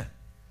idea.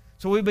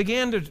 So we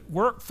began to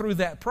work through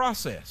that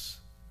process.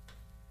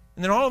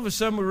 And then all of a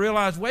sudden we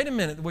realized, wait a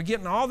minute, we're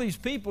getting all these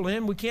people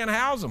in, we can't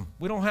house them.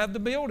 We don't have the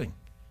building.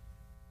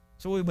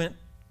 So we went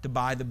to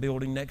buy the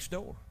building next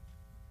door.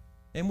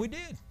 And we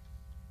did.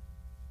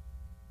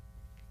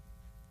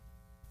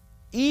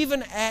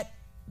 Even at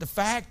the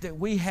fact that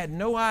we had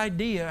no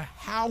idea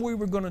how we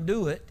were going to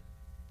do it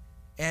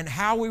and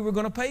how we were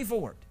going to pay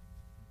for it.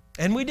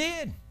 And we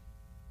did.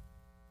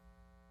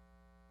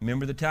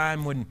 Remember the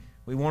time when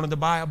we wanted to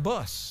buy a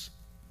bus,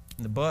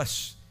 and the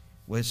bus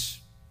was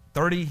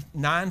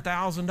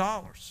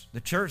 $39,000.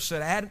 The church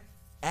said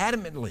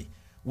adamantly,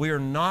 we are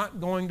not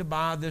going to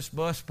buy this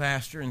bus,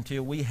 Pastor,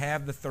 until we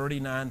have the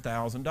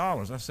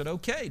 $39,000. I said,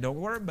 okay, don't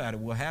worry about it.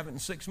 We'll have it in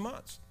 6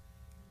 months.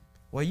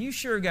 Well, you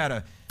sure got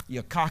a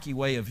cocky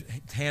way of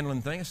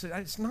handling things. I said,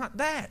 it's not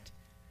that.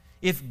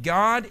 If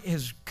God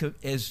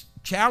is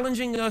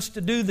challenging us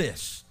to do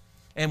this,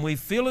 and we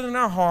feel it in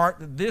our heart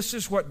that this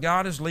is what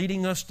God is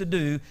leading us to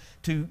do,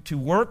 to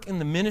work in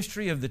the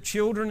ministry of the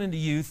children and the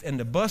youth and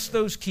to bus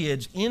those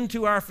kids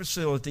into our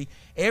facility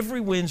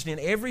every Wednesday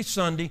and every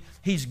Sunday,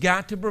 He's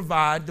got to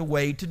provide the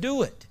way to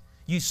do it.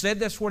 You said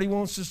that's what He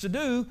wants us to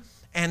do,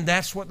 and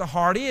that's what the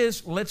heart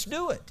is. Let's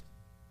do it.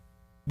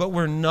 But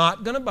we're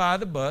not going to buy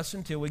the bus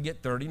until we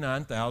get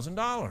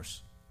 $39,000.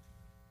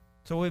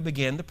 So we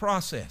began the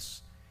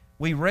process.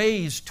 We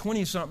raised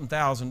 $20-something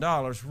thousand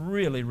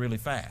really, really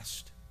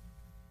fast.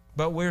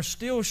 But we're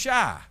still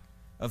shy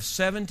of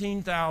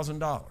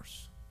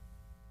 $17,000.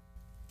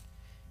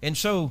 And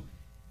so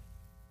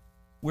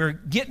we're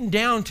getting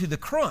down to the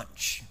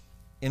crunch.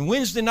 And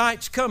Wednesday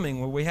night's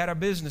coming where we had our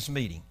business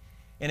meeting.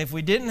 And if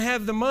we didn't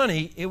have the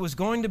money, it was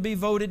going to be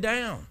voted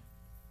down.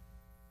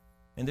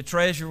 And the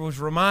treasurer was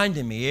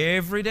reminding me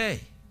every day,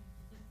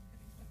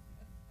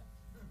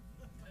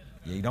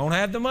 you don't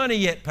have the money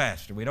yet,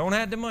 Pastor. We don't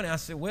have the money. I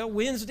said, well,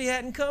 Wednesday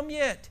hadn't come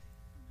yet.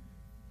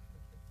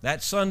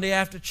 That Sunday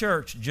after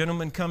church, a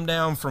gentleman come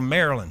down from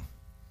Maryland,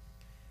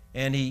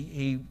 and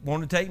he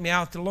wanted to take me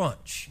out to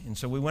lunch. And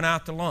so we went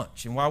out to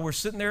lunch. And while we're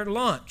sitting there at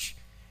lunch,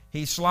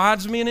 he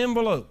slides me an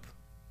envelope.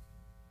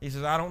 He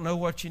says, I don't know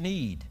what you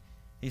need.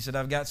 He said,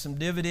 I've got some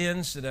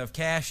dividends that I've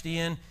cashed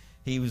in.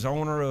 He was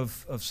owner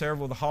of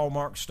several of the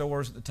Hallmark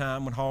stores at the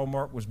time when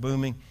Hallmark was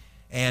booming.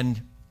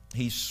 And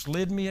he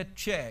slid me a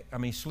check.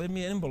 He slid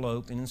me an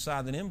envelope, and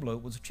inside that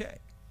envelope was a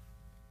check.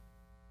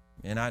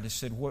 And I just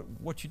said,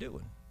 what you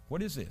doing?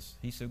 What is this?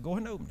 He said, go ahead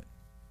and open it.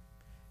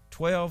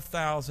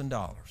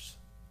 $12,000.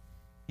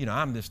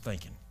 I'm just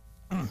thinking,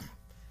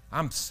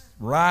 I'm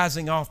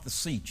rising off the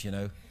seat,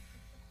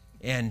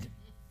 And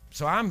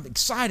so I'm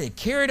excited,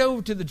 carried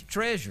over to the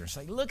treasurer.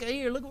 Say, look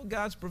here, look what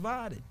God's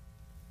provided.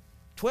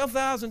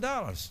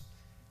 $12,000.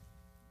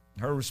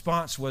 Her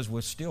response was,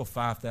 we're still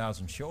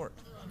 $5,000 short.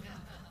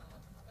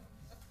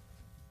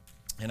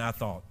 And I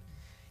thought,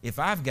 if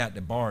I've got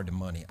to borrow the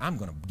money, I'm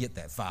going to get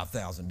that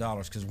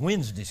 $5,000 because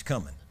Wednesday's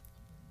coming.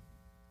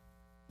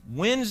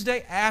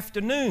 Wednesday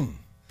afternoon,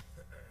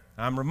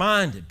 I'm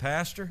reminded,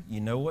 Pastor, you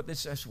know what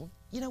this is? Well,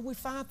 we're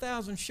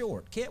 5,000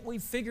 short. Can't we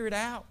figure it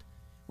out?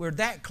 We're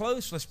that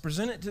close. Let's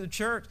present it to the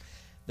church.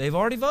 They've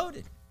already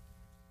voted.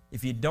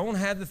 if you don't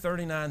have the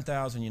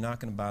 $39,000, you're not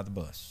going to buy the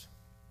bus.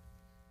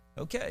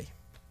 Okay.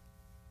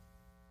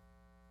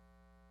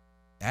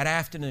 That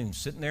afternoon,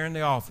 sitting there in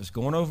the office,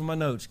 going over my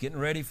notes, getting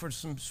ready for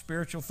some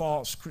spiritual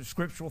thoughts,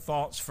 scriptural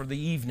thoughts for the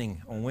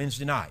evening on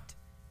Wednesday night.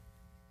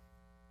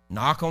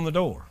 Knock on the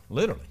door,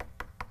 literally.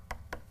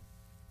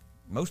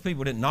 Most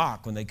people didn't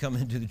knock when they come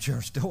into the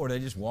church door. They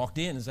just walked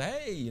in and said,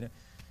 hey, you know.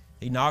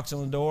 He knocks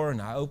on the door, and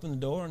I open the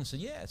door and said,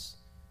 yes.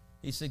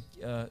 He said,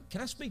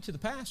 can I speak to the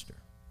pastor?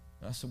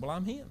 I said, well,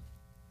 I'm him.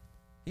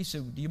 He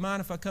said, do you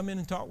mind if I come in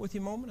and talk with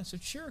you a moment? I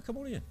said, sure, come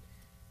on in.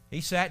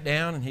 He sat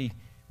down, and he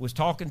was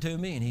talking to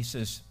me, and he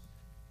says,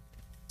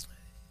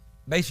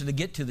 basically to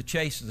get to the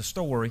chase of the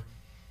story,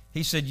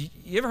 he said,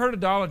 you ever heard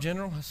of Dollar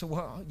General? I said,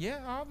 well, yeah,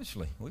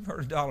 obviously. We've heard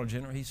of Dollar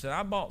General. He said,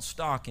 I bought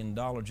stock in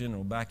Dollar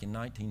General back in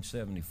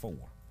 1974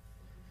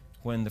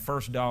 when the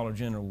first Dollar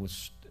General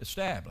was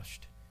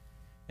established.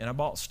 And I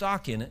bought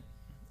stock in it,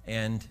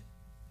 and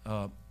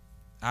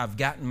I've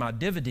gotten my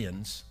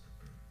dividends,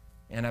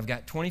 and I've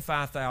got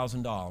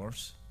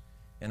 $25,000,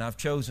 and I've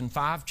chosen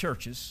 5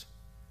 churches,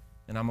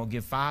 and I'm going to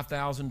give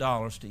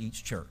 $5,000 to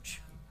each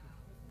church.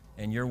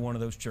 And you're one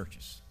of those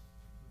churches.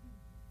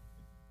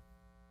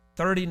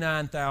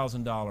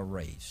 $39,000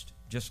 raised,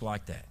 just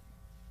like that.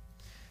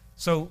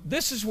 So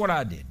this is what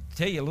I did. To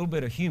tell you a little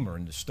bit of humor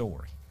in the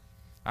story.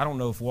 I don't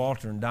know if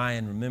Walter and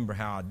Diane remember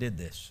how I did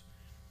this,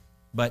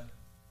 but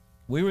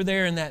we were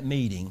there in that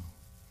meeting,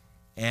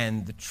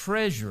 and the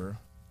treasurer,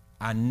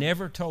 I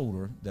never told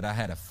her that I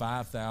had a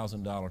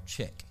 $5,000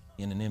 check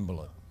in an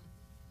envelope.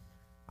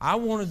 I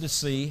wanted to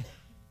see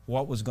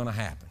what was going to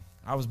happen.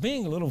 I was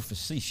being a little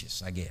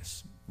facetious, I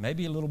guess.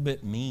 Maybe a little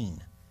bit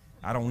mean.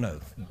 I don't know.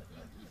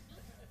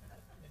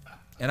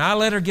 And I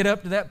let her get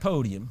up to that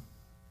podium,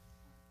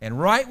 and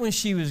right when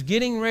she was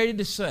getting ready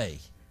to say,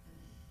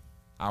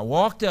 I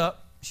walked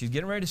up, she was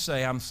getting ready to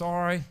say, I'm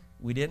sorry,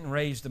 we didn't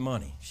raise the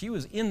money. She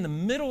was in the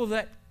middle of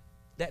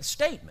that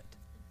statement.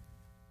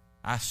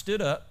 I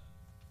stood up,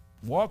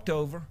 walked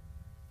over,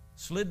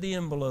 slid the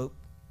envelope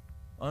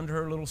under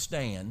her little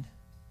stand,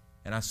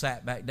 and I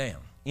sat back down.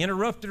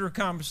 Interrupted her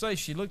conversation.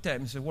 She looked at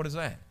me and said, what is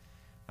that?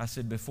 I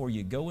said, before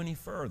you go any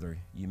further,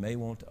 you may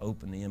want to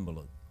open the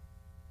envelope.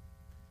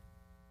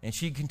 And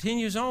she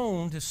continues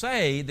on to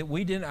say that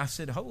we didn't. I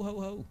said, ho,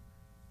 ho, ho,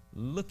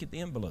 look at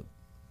the envelope.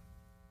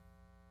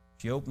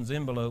 She opens the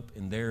envelope,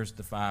 and there's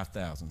the $5,000.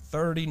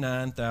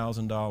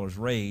 $39,000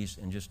 raised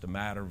in just a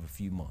matter of a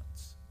few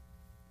months.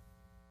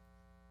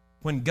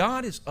 When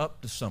God is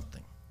up to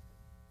something,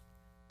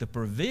 the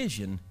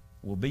provision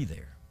will be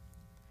there.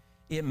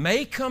 It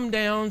may come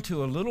down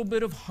to a little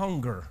bit of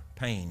hunger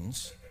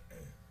pains,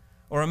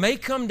 or it may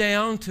come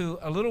down to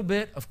a little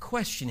bit of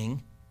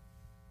questioning,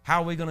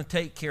 how are we going to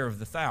take care of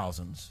the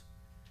thousands?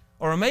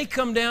 Or it may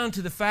come down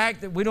to the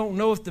fact that we don't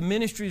know if the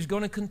ministry is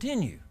going to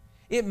continue.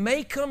 It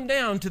may come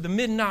down to the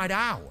midnight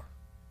hour.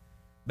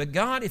 But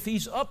God, if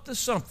He's up to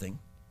something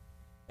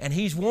and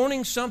He's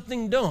wanting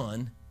something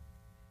done,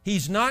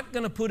 He's not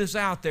going to put us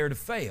out there to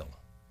fail,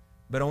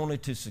 but only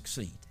to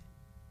succeed.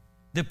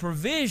 The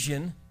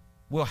provision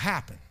will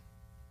happen.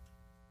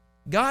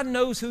 God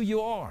knows who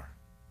you are.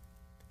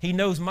 He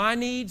knows my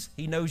needs.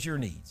 He knows your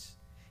needs.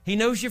 He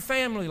knows your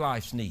family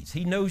life's needs.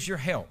 He knows your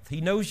health.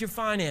 He knows your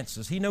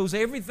finances. He knows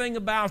everything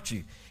about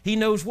you. He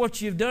knows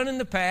what you've done in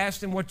the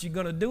past and what you're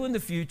going to do in the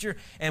future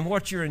and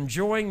what you're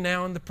enjoying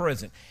now in the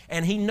present.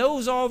 And He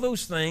knows all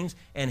those things,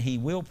 and He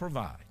will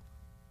provide.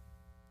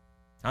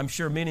 I'm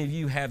sure many of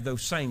you have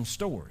those same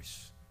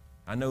stories.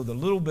 I know the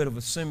little bit of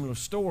a similar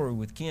story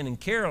with Ken and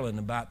Carolyn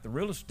about the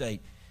real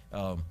estate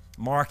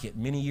market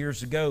many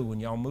years ago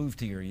when y'all moved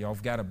here. Y'all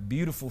have got a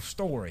beautiful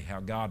story how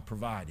God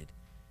provided.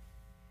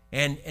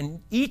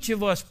 And each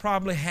of us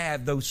probably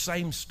have those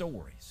same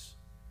stories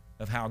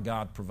of how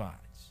God provides.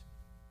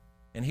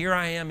 And here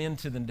I am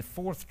into the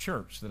 4th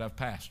church that I've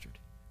pastored,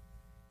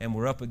 and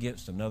we're up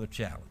against another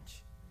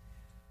challenge.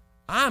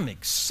 I'm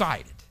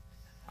excited.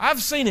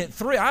 I've seen it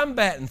 3. I'm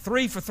batting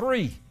 3 for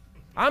 3.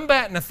 I'm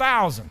batting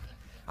 1,000.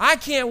 I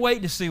can't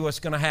wait to see what's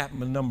going to happen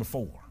with number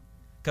 4,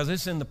 because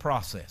it's in the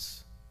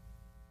process.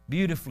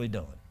 Beautifully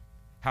done.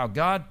 How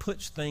God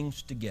puts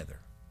things together.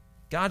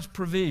 God's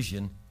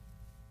provision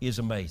is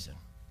amazing.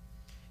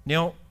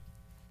 Now,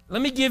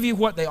 let me give you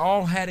what they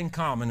all had in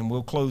common, and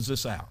we'll close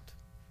this out.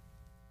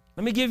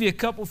 Let me give you a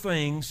couple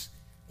things,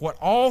 what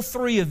all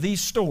 3 of these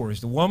stories,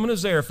 the woman of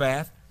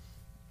Zarephath,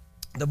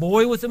 the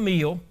boy with the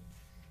meal,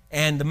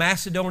 and the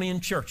Macedonian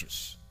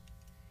churches,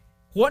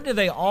 what do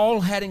they all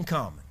had in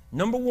common?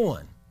 Number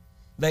 1,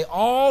 they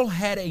all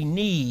had a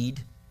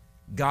need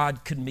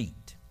God could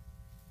meet.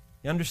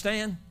 You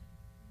understand?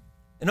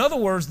 In other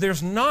words,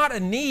 there's not a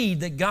need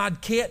that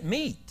God can't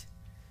meet.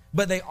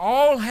 But they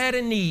all had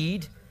a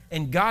need,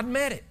 and God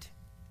met it.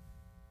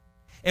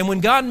 And when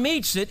God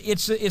meets it,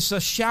 it's a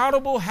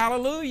shoutable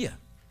hallelujah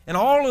in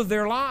all of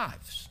their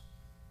lives.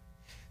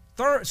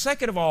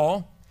 Second of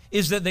all,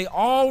 is that they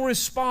all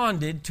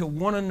responded to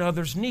one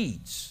another's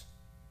needs.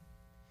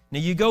 Now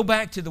you go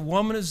back to the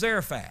woman of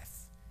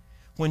Zarephath.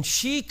 When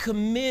she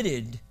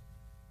committed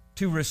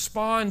to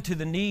respond to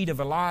the need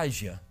of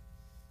Elijah,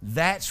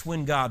 that's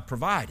when God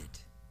provided.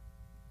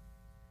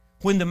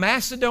 When the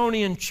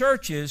Macedonian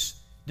churches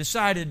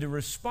decided to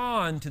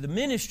respond to the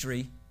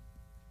ministry,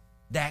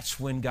 that's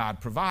when God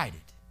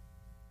provided.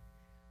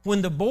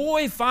 When the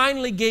boy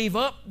finally gave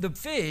up the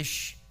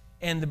fish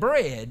and the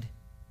bread,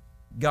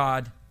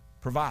 God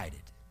provided.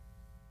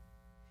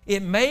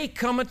 It may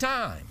come a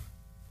time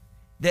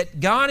that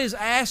God is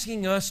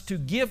asking us to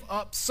give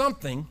up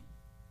something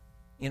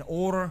in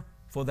order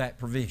for that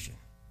provision.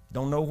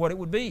 Don't know what it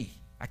would be.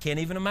 I can't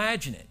even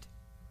imagine it.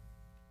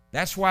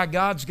 That's why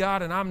God's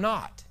God and I'm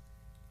not.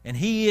 And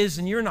He is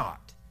and you're not.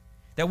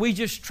 That we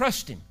just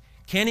trust Him.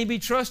 Can He be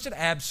trusted?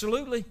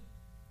 Absolutely.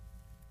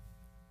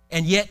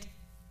 And yet,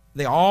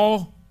 they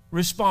all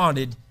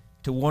responded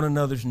to one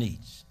another's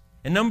needs.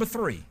 And number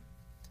 3,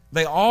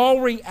 they all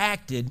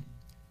reacted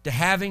to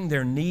having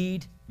their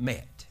need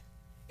met.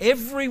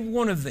 Every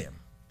one of them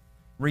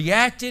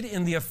reacted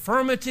in the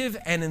affirmative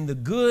and in the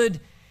good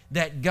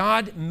that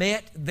God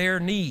met their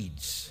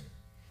needs.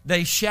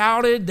 They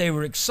shouted, they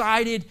were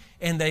excited,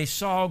 and they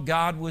saw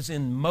God was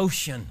in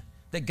motion,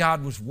 that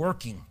God was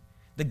working.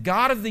 The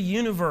God of the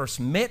universe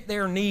met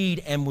their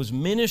need and was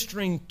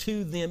ministering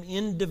to them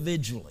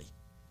individually.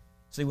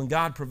 See, when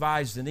God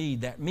provides the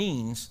need, that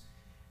means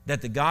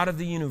that the God of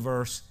the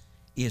universe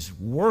is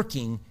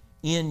working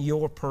in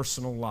your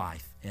personal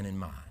life and in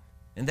mine.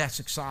 And that's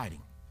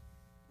exciting.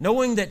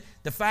 Knowing that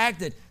the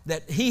fact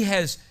that He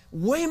has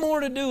way more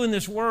to do in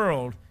this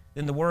world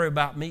than to worry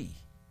about me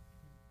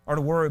or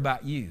to worry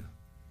about you.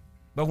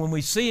 But when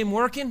we see Him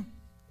working,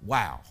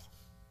 wow,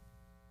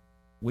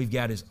 we've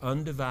got His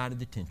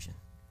undivided attention.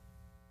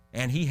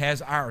 And He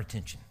has our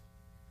attention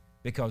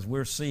because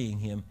we're seeing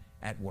Him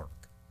at work.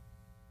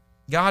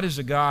 God is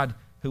a God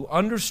who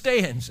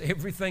understands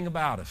everything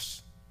about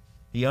us.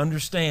 He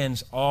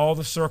understands all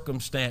the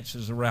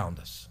circumstances around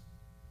us.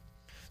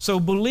 So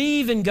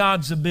believe in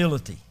God's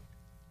ability.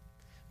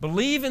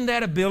 Believe in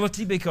that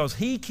ability because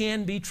He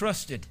can be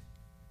trusted.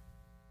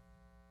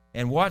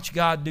 And watch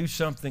God do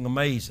something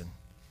amazing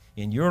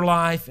in your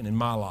life and in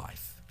my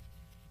life.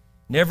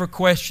 Never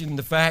question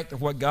the fact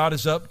of what God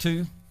is up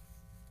to.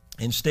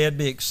 Instead,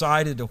 be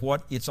excited of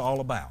what it's all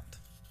about.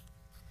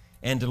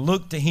 And to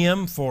look to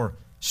Him for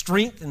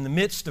strength in the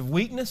midst of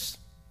weakness,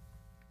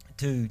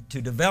 to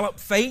develop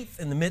faith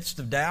in the midst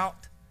of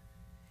doubt,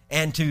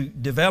 and to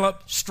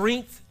develop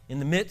strength in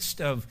the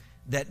midst of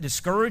that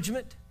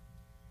discouragement,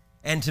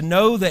 and to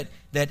know that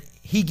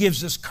He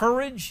gives us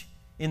courage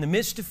in the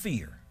midst of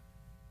fear.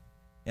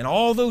 And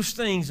all those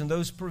things and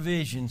those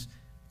provisions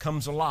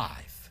comes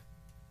alive.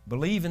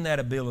 Believe in that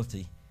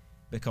ability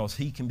because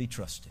He can be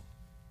trusted.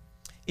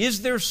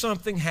 Is there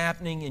something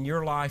happening in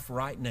your life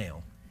right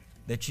now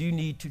that you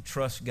need to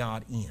trust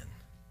God in?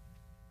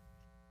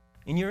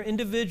 In your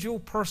individual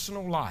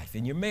personal life,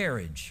 in your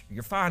marriage,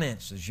 your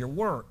finances, your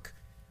work,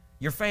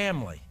 your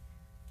family,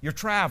 your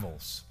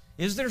travels.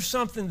 Is there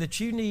something that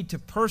you need to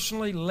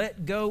personally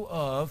let go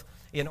of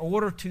in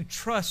order to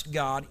trust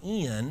God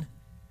in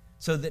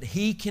so that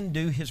He can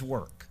do His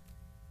work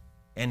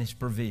and His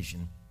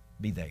provision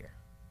be there?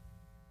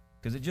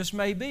 Because it just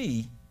may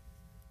be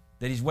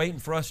that He's waiting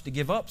for us to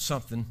give up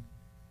something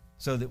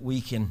so that we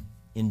can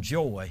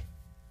enjoy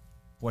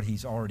what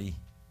He's already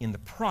in the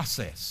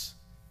process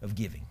of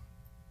giving.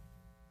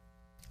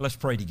 Let's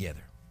pray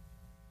together.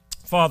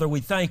 Father,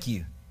 we thank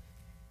You.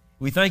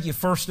 We thank You,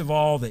 first of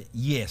all, that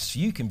yes,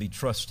 You can be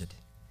trusted.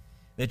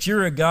 That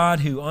You're a God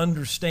who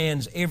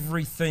understands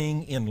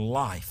everything in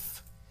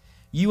life.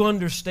 You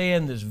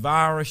understand this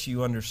virus.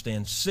 You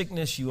understand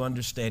sickness. You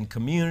understand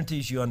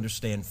communities. You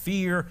understand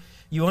fear.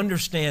 You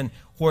understand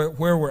where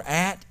we're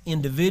at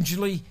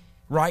individually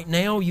right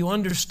now. You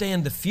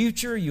understand the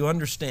future. You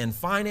understand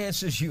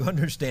finances. You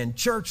understand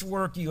church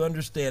work. You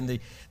understand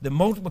the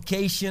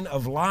multiplication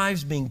of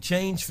lives being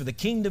changed for the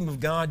kingdom of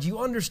God. You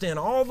understand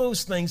all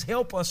those things.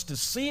 Help us to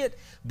see it,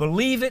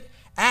 believe it,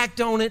 act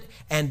on it,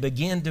 and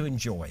begin to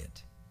enjoy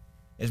it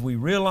as we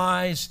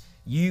realize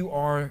You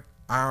are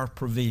our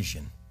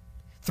provision.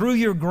 Through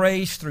Your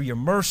grace, through Your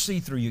mercy,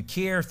 through Your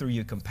care, through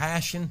Your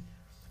compassion,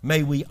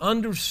 may we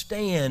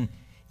understand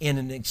in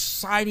an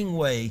exciting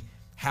way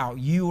how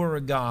You are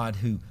a God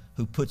who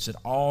puts it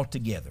all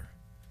together,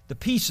 the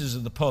pieces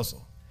of the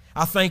puzzle.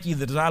 I thank You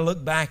that as I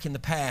look back in the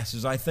past,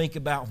 as I think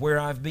about where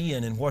I've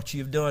been and what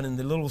You've done in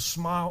the little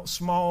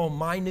small,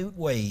 minute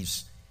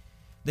ways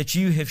that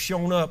You have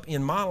shown up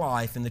in my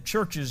life and the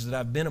churches that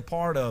I've been a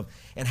part of,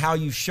 and how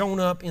You've shown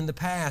up in the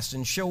past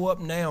and show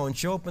up now and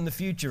show up in the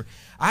future.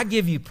 I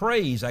give You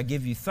praise, I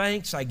give You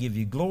thanks, I give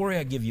You glory,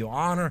 I give You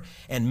honor,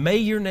 and may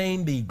Your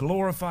name be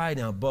glorified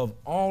above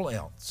all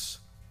else.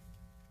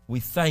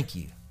 We thank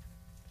You.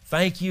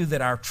 Thank You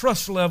that our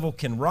trust level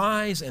can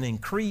rise and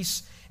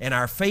increase, and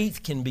our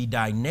faith can be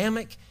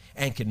dynamic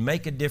and can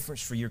make a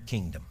difference for Your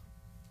kingdom.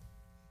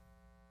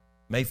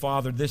 May,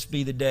 Father, this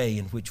be the day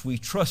in which we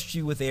trust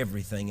You with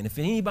everything. And if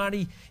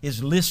anybody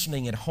is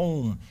listening at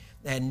home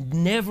and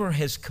never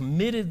has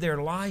committed their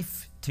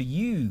life to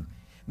You,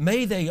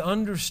 may they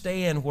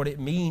understand what it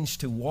means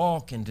to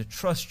walk and to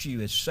trust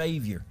You as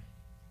Savior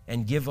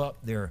and give up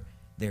their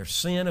their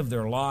sin of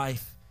their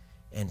life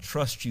and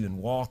trust you and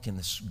walk in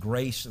the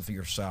grace of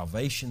your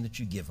salvation that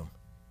you give them.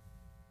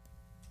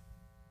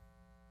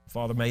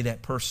 Father, may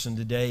that person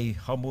today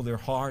humble their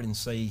heart and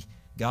say,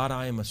 God,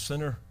 I am a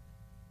sinner.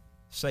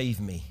 Save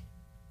me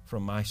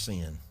from my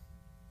sin.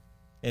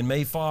 And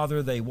may,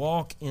 Father, they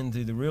walk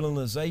into the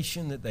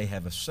realization that they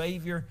have a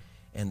Savior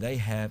and they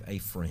have a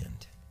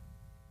friend.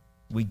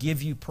 We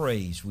give you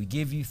praise, we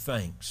give you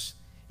thanks,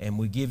 and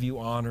we give you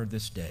honor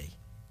this day.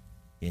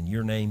 In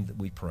your name that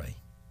we pray.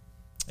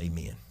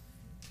 Amen.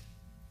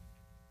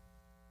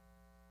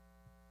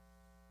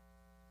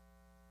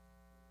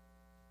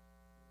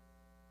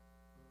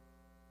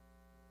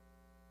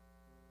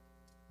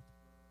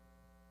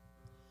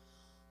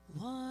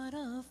 What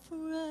a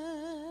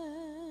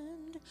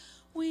friend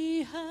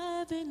we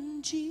have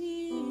in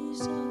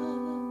Jesus.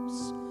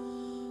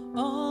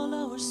 All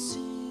our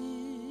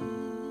sins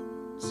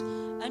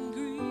and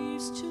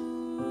griefs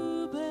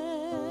to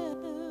bear.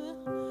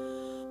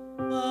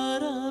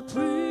 What a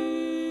privilege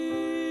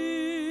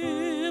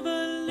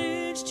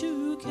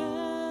to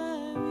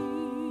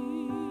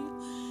carry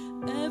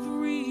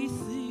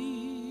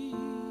everything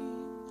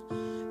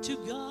to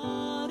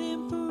God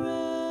in prayer.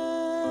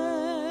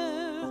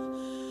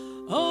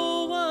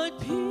 Oh, what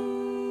peace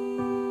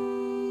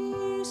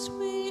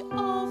we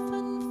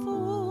often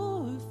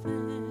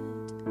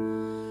forfeit.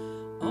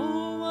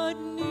 Oh, what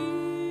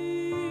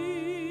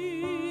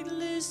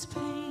needless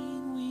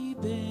pain we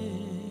bear.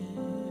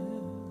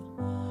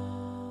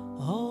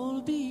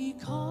 All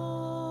because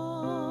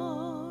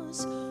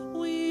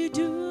we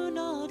do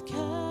not carry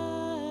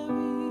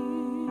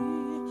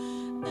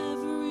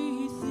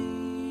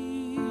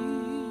everything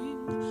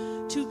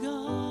to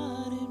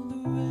God in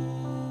prayer.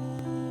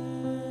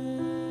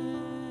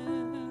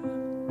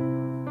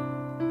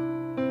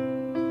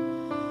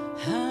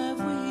 Have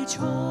we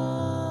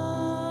trials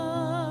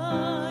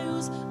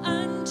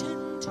and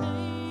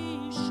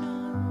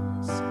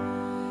temptations?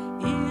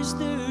 Is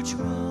there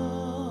trouble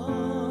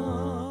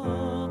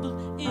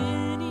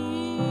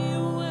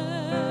anywhere?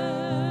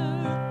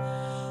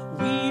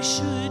 We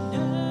should never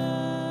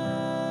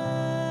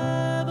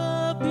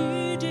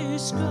be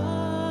discouraged.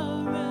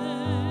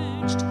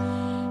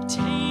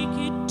 Take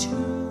it to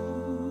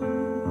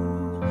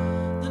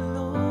the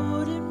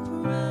Lord in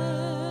prayer.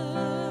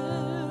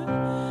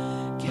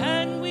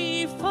 Can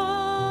we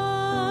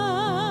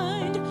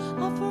find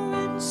a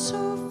friend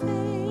so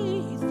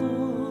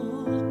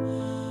faithful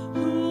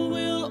who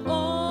will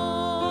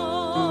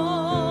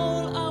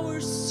all our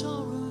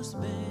sorrows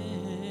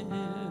bear?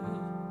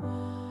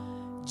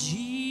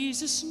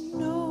 Jesus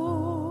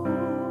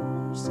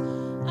knows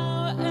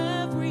our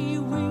every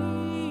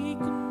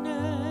weakness.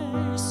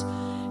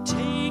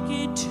 Take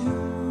it to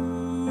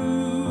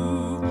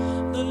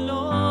the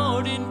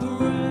Lord in prayer.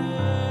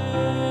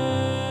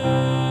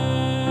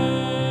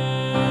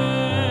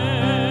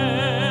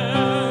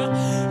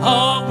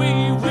 Are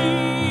we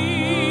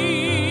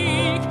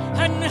weak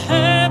and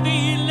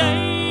heavy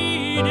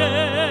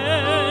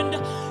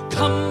laden,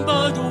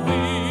 cumbered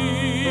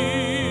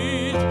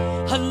with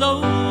a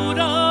load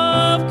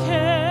of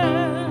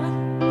care?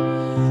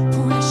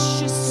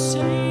 Precious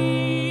Savior,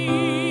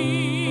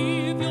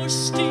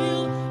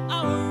 still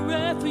our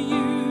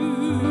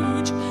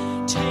refuge.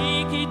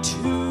 Take it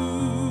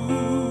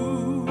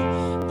to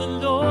the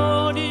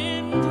Lord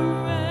in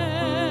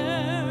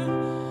prayer.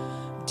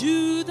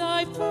 Do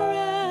thy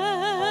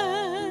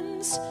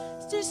friends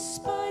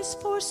despise,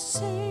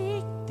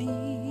 forsake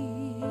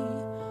thee?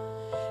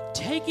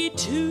 Take it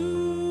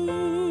to